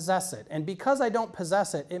don't possess it. And because I don't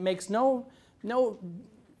possess it, it makes no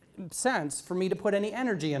sense for me to put any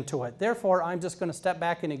energy into it. Therefore, I'm just going to step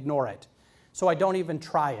back and ignore it. So I don't even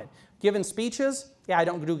try it. Given speeches, yeah, I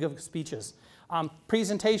don't do give speeches.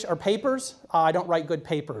 Presentation or papers, I don't write good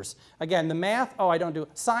papers. Again, the math, oh, I don't do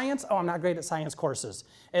science, oh, I'm not great at science courses.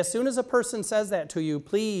 As soon as a person says that to you,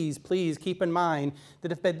 please, please keep in mind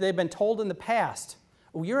that if they've been told in the past,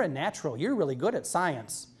 oh, you're a natural, you're really good at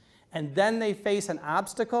science, and then they face an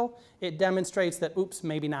obstacle, it demonstrates that, oops,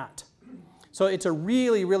 maybe not. So it's a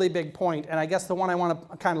really, really big point, and I guess the one I want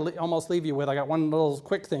to kind of almost leave you with, I got one little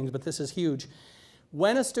quick thing, but this is huge.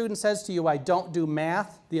 When a student says to you, I don't do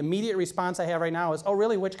math, the immediate response I have right now is, oh,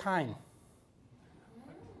 really, which kind?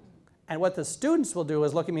 And what the students will do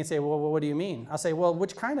is look at me and say, well, what do you mean? I'll say, well,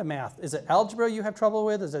 which kind of math? Is it algebra you have trouble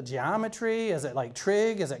with? Is it geometry? Is it like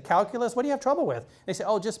trig? Is it calculus? What do you have trouble with? They say,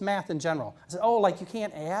 oh, just math in general. I said, oh, like you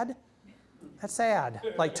can't add? That's sad.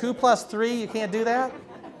 Like 2 + 3, you can't do that?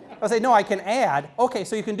 I'll say, no, I can add. Okay,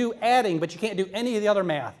 so you can do adding, but you can't do any of the other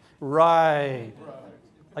math. Right.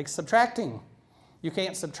 Like subtracting. You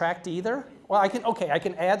can't subtract either? Well, I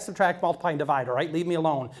can add, subtract, multiply, and divide, all right? Leave me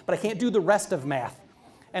alone. But I can't do the rest of math.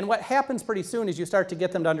 And what happens pretty soon is you start to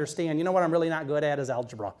get them to understand, you know what I'm really not good at is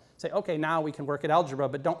algebra. Say, okay, now we can work at algebra,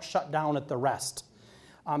 but don't shut down at the rest.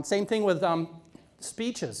 Same thing with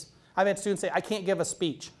speeches. I've had students say, I can't give a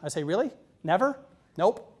speech. I say, really? Never?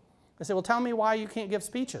 Nope. They say, well, tell me why you can't give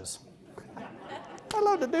speeches. I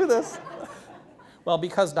love to do this. Well,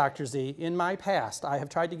 because, Dr. Z, in my past, I have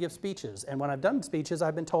tried to give speeches, and when I've done speeches,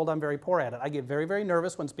 I've been told I'm very poor at it. I get very, very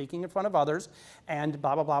nervous when speaking in front of others, and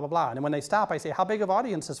blah, blah, blah, blah, blah. And when they stop, I say, how big of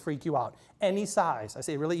audiences freak you out? Any size. I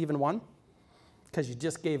say, really, even one? Because you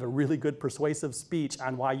just gave a really good persuasive speech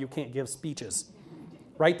on why you can't give speeches.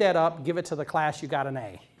 Write that up, give it to the class, you got an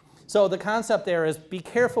A. So the concept there is be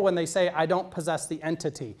careful when they say, I don't possess the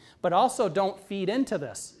entity, but also don't feed into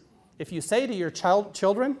this. If you say to your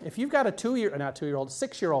children, if you've got a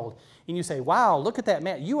 6-year-old, and you say, wow, look at that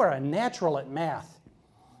math, you are a natural at math.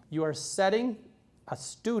 You are setting a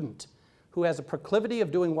student who has a proclivity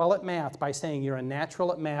of doing well at math by saying you're a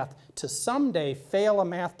natural at math to someday fail a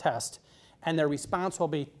math test, and their response will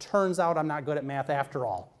be, turns out I'm not good at math after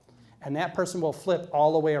all. And that person will flip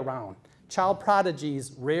all the way around. Child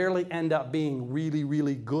prodigies rarely end up being really,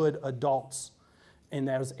 really good adults in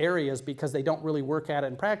those areas because they don't really work at it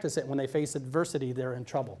and practice it. When they face adversity, they're in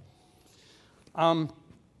trouble. Yeah,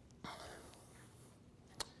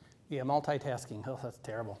 multitasking. Oh, that's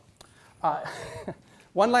terrible.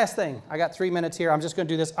 One last thing. I got 3 minutes here. I'm just going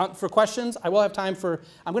to do this. For questions, I will have time for,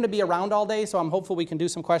 I'm going to be around all day, so I'm hopeful we can do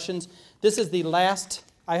some questions. This is the last,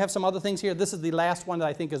 I have some other things here. This is the last one that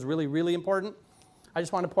I think is really, really important. I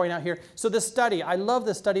just want to point out here. So this study, I love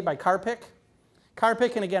this study by Karpik.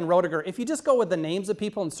 Karpik and again, Roediger. If you just go with the names of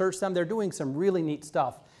people and search them, they're doing some really neat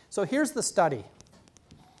stuff. So here's the study.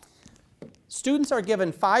 Students are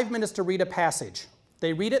given 5 minutes to read a passage.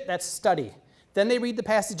 They read it, that's study. Then they read the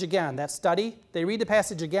passage again, that's study. They read the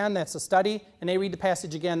passage again, that's a study. And they read the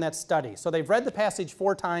passage again, that's study. So they've read the passage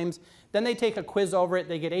 4 times. Then they take a quiz over it.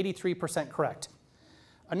 They get 83% correct.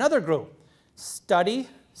 Another group, study,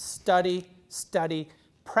 study, study,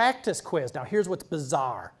 practice quiz. Now here's what's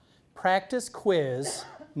bizarre. Practice quiz,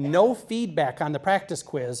 no feedback on the practice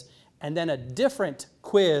quiz, and then a different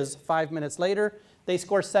quiz 5 minutes later, they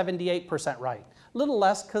score 78% right. A little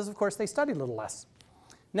less because, of course, they studied a little less.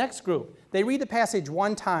 Next group, they read the passage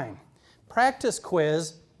 1 time. Practice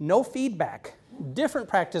quiz, no feedback. Different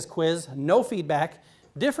practice quiz, no feedback.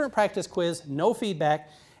 Different practice quiz, no feedback.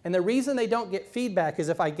 And the reason they don't get feedback is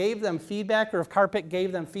if I gave them feedback or if Karpik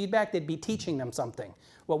gave them feedback, they'd be teaching them something.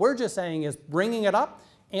 What we're just saying is bringing it up,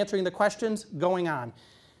 answering the questions, going on.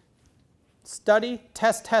 Study,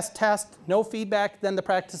 test, test, test, no feedback, then the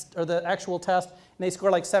practice or the actual test, and they score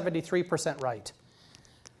like 73% right.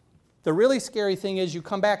 The really scary thing is you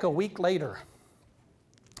come back a week later.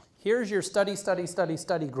 Here's your study, study, study,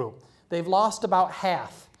 study group. They've lost about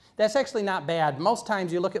half. That's actually not bad. Most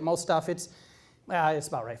times you look at most stuff, it's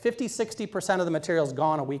about right. 50, 60% of the material is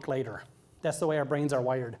gone a week later. That's the way our brains are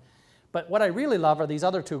wired. But what I really love are these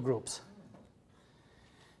other 2 groups.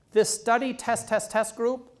 This study, test, test, test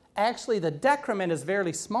group, actually the decrement is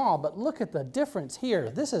very small, but look at the difference here.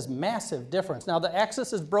 This is massive difference. Now the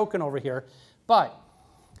axis is broken over here, but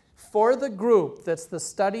for the group that's the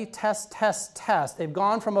study, test, test, test, they've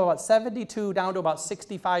gone from about 72 down to about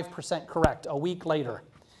 65% correct a week later.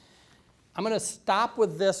 I'm going to stop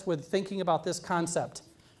with this, with thinking about this concept.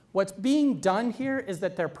 What's being done here is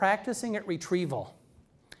that they're practicing at retrieval.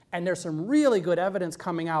 And there's some really good evidence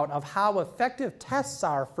coming out of how effective tests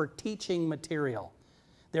are for teaching material.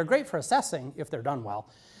 They're great for assessing if they're done well.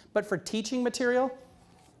 But for teaching material,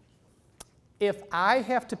 if I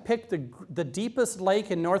have to pick the deepest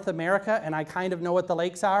lake in North America and I kind of know what the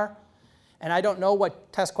lakes are, and I don't know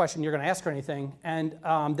what test question you're going to ask or anything, and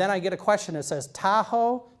then I get a question that says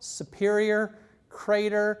Tahoe, Superior,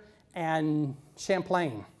 Crater, and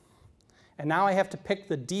Champlain. And now I have to pick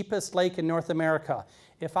the deepest lake in North America.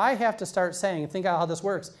 If I have to start saying, think out how this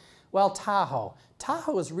works, well, Tahoe.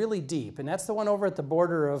 Tahoe is really deep, and that's the one over at the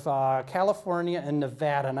border of California and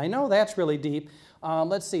Nevada, and I know that's really deep.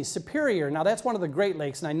 Let's see, Superior. Now, that's one of the Great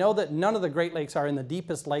Lakes, and I know that none of the Great Lakes are in the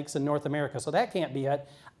deepest lakes in North America, so that can't be it.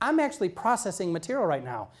 I'm actually processing material right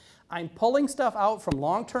now. I'm pulling stuff out from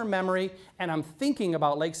long-term memory, and I'm thinking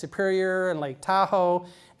about Lake Superior and Lake Tahoe,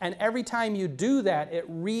 and every time you do that, it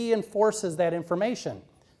reinforces that information.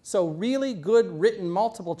 So really good written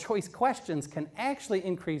multiple choice questions can actually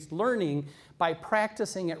increase learning by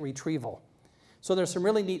practicing at retrieval. So there's some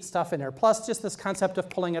really neat stuff in there. Plus just this concept of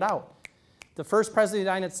pulling it out. The first president of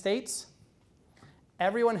the United States,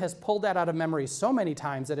 everyone has pulled that out of memory so many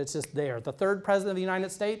times that it's just there. The third president of the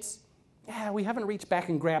United States, yeah, we haven't reached back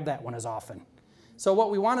and grabbed that one as often. So what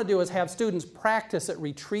we want to do is have students practice at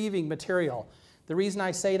retrieving material. The reason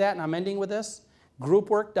I say that, and I'm ending with this, group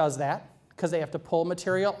work does that, because they have to pull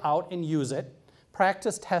material out and use it.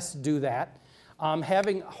 Practice tests do that.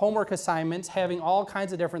 having homework assignments, having all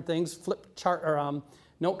kinds of different things, flip chart or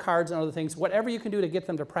note cards and other things. Whatever you can do to get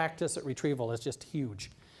them to practice at retrieval is just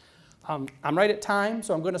huge. I'm right at time,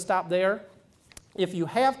 so I'm going to stop there. If you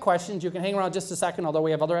have questions, you can hang around just a second, although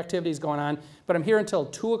we have other activities going on. But I'm here until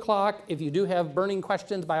 2 o'clock. If you do have burning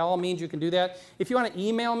questions, by all means, you can do that. If you want to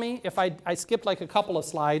email me, if I skipped like a couple of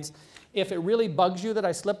slides, if it really bugs you that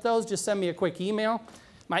I slipped those, just send me a quick email.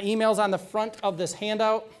 My email's on the front of this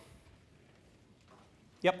handout.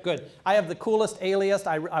 Yep, good. I have the coolest alias.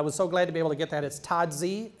 I was so glad to be able to get that. It's Todd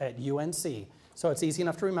Z at UNC. So it's easy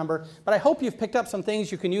enough to remember. But I hope you've picked up some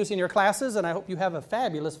things you can use in your classes, and I hope you have a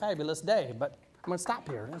fabulous, fabulous day. But I'm going to stop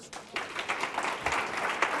here.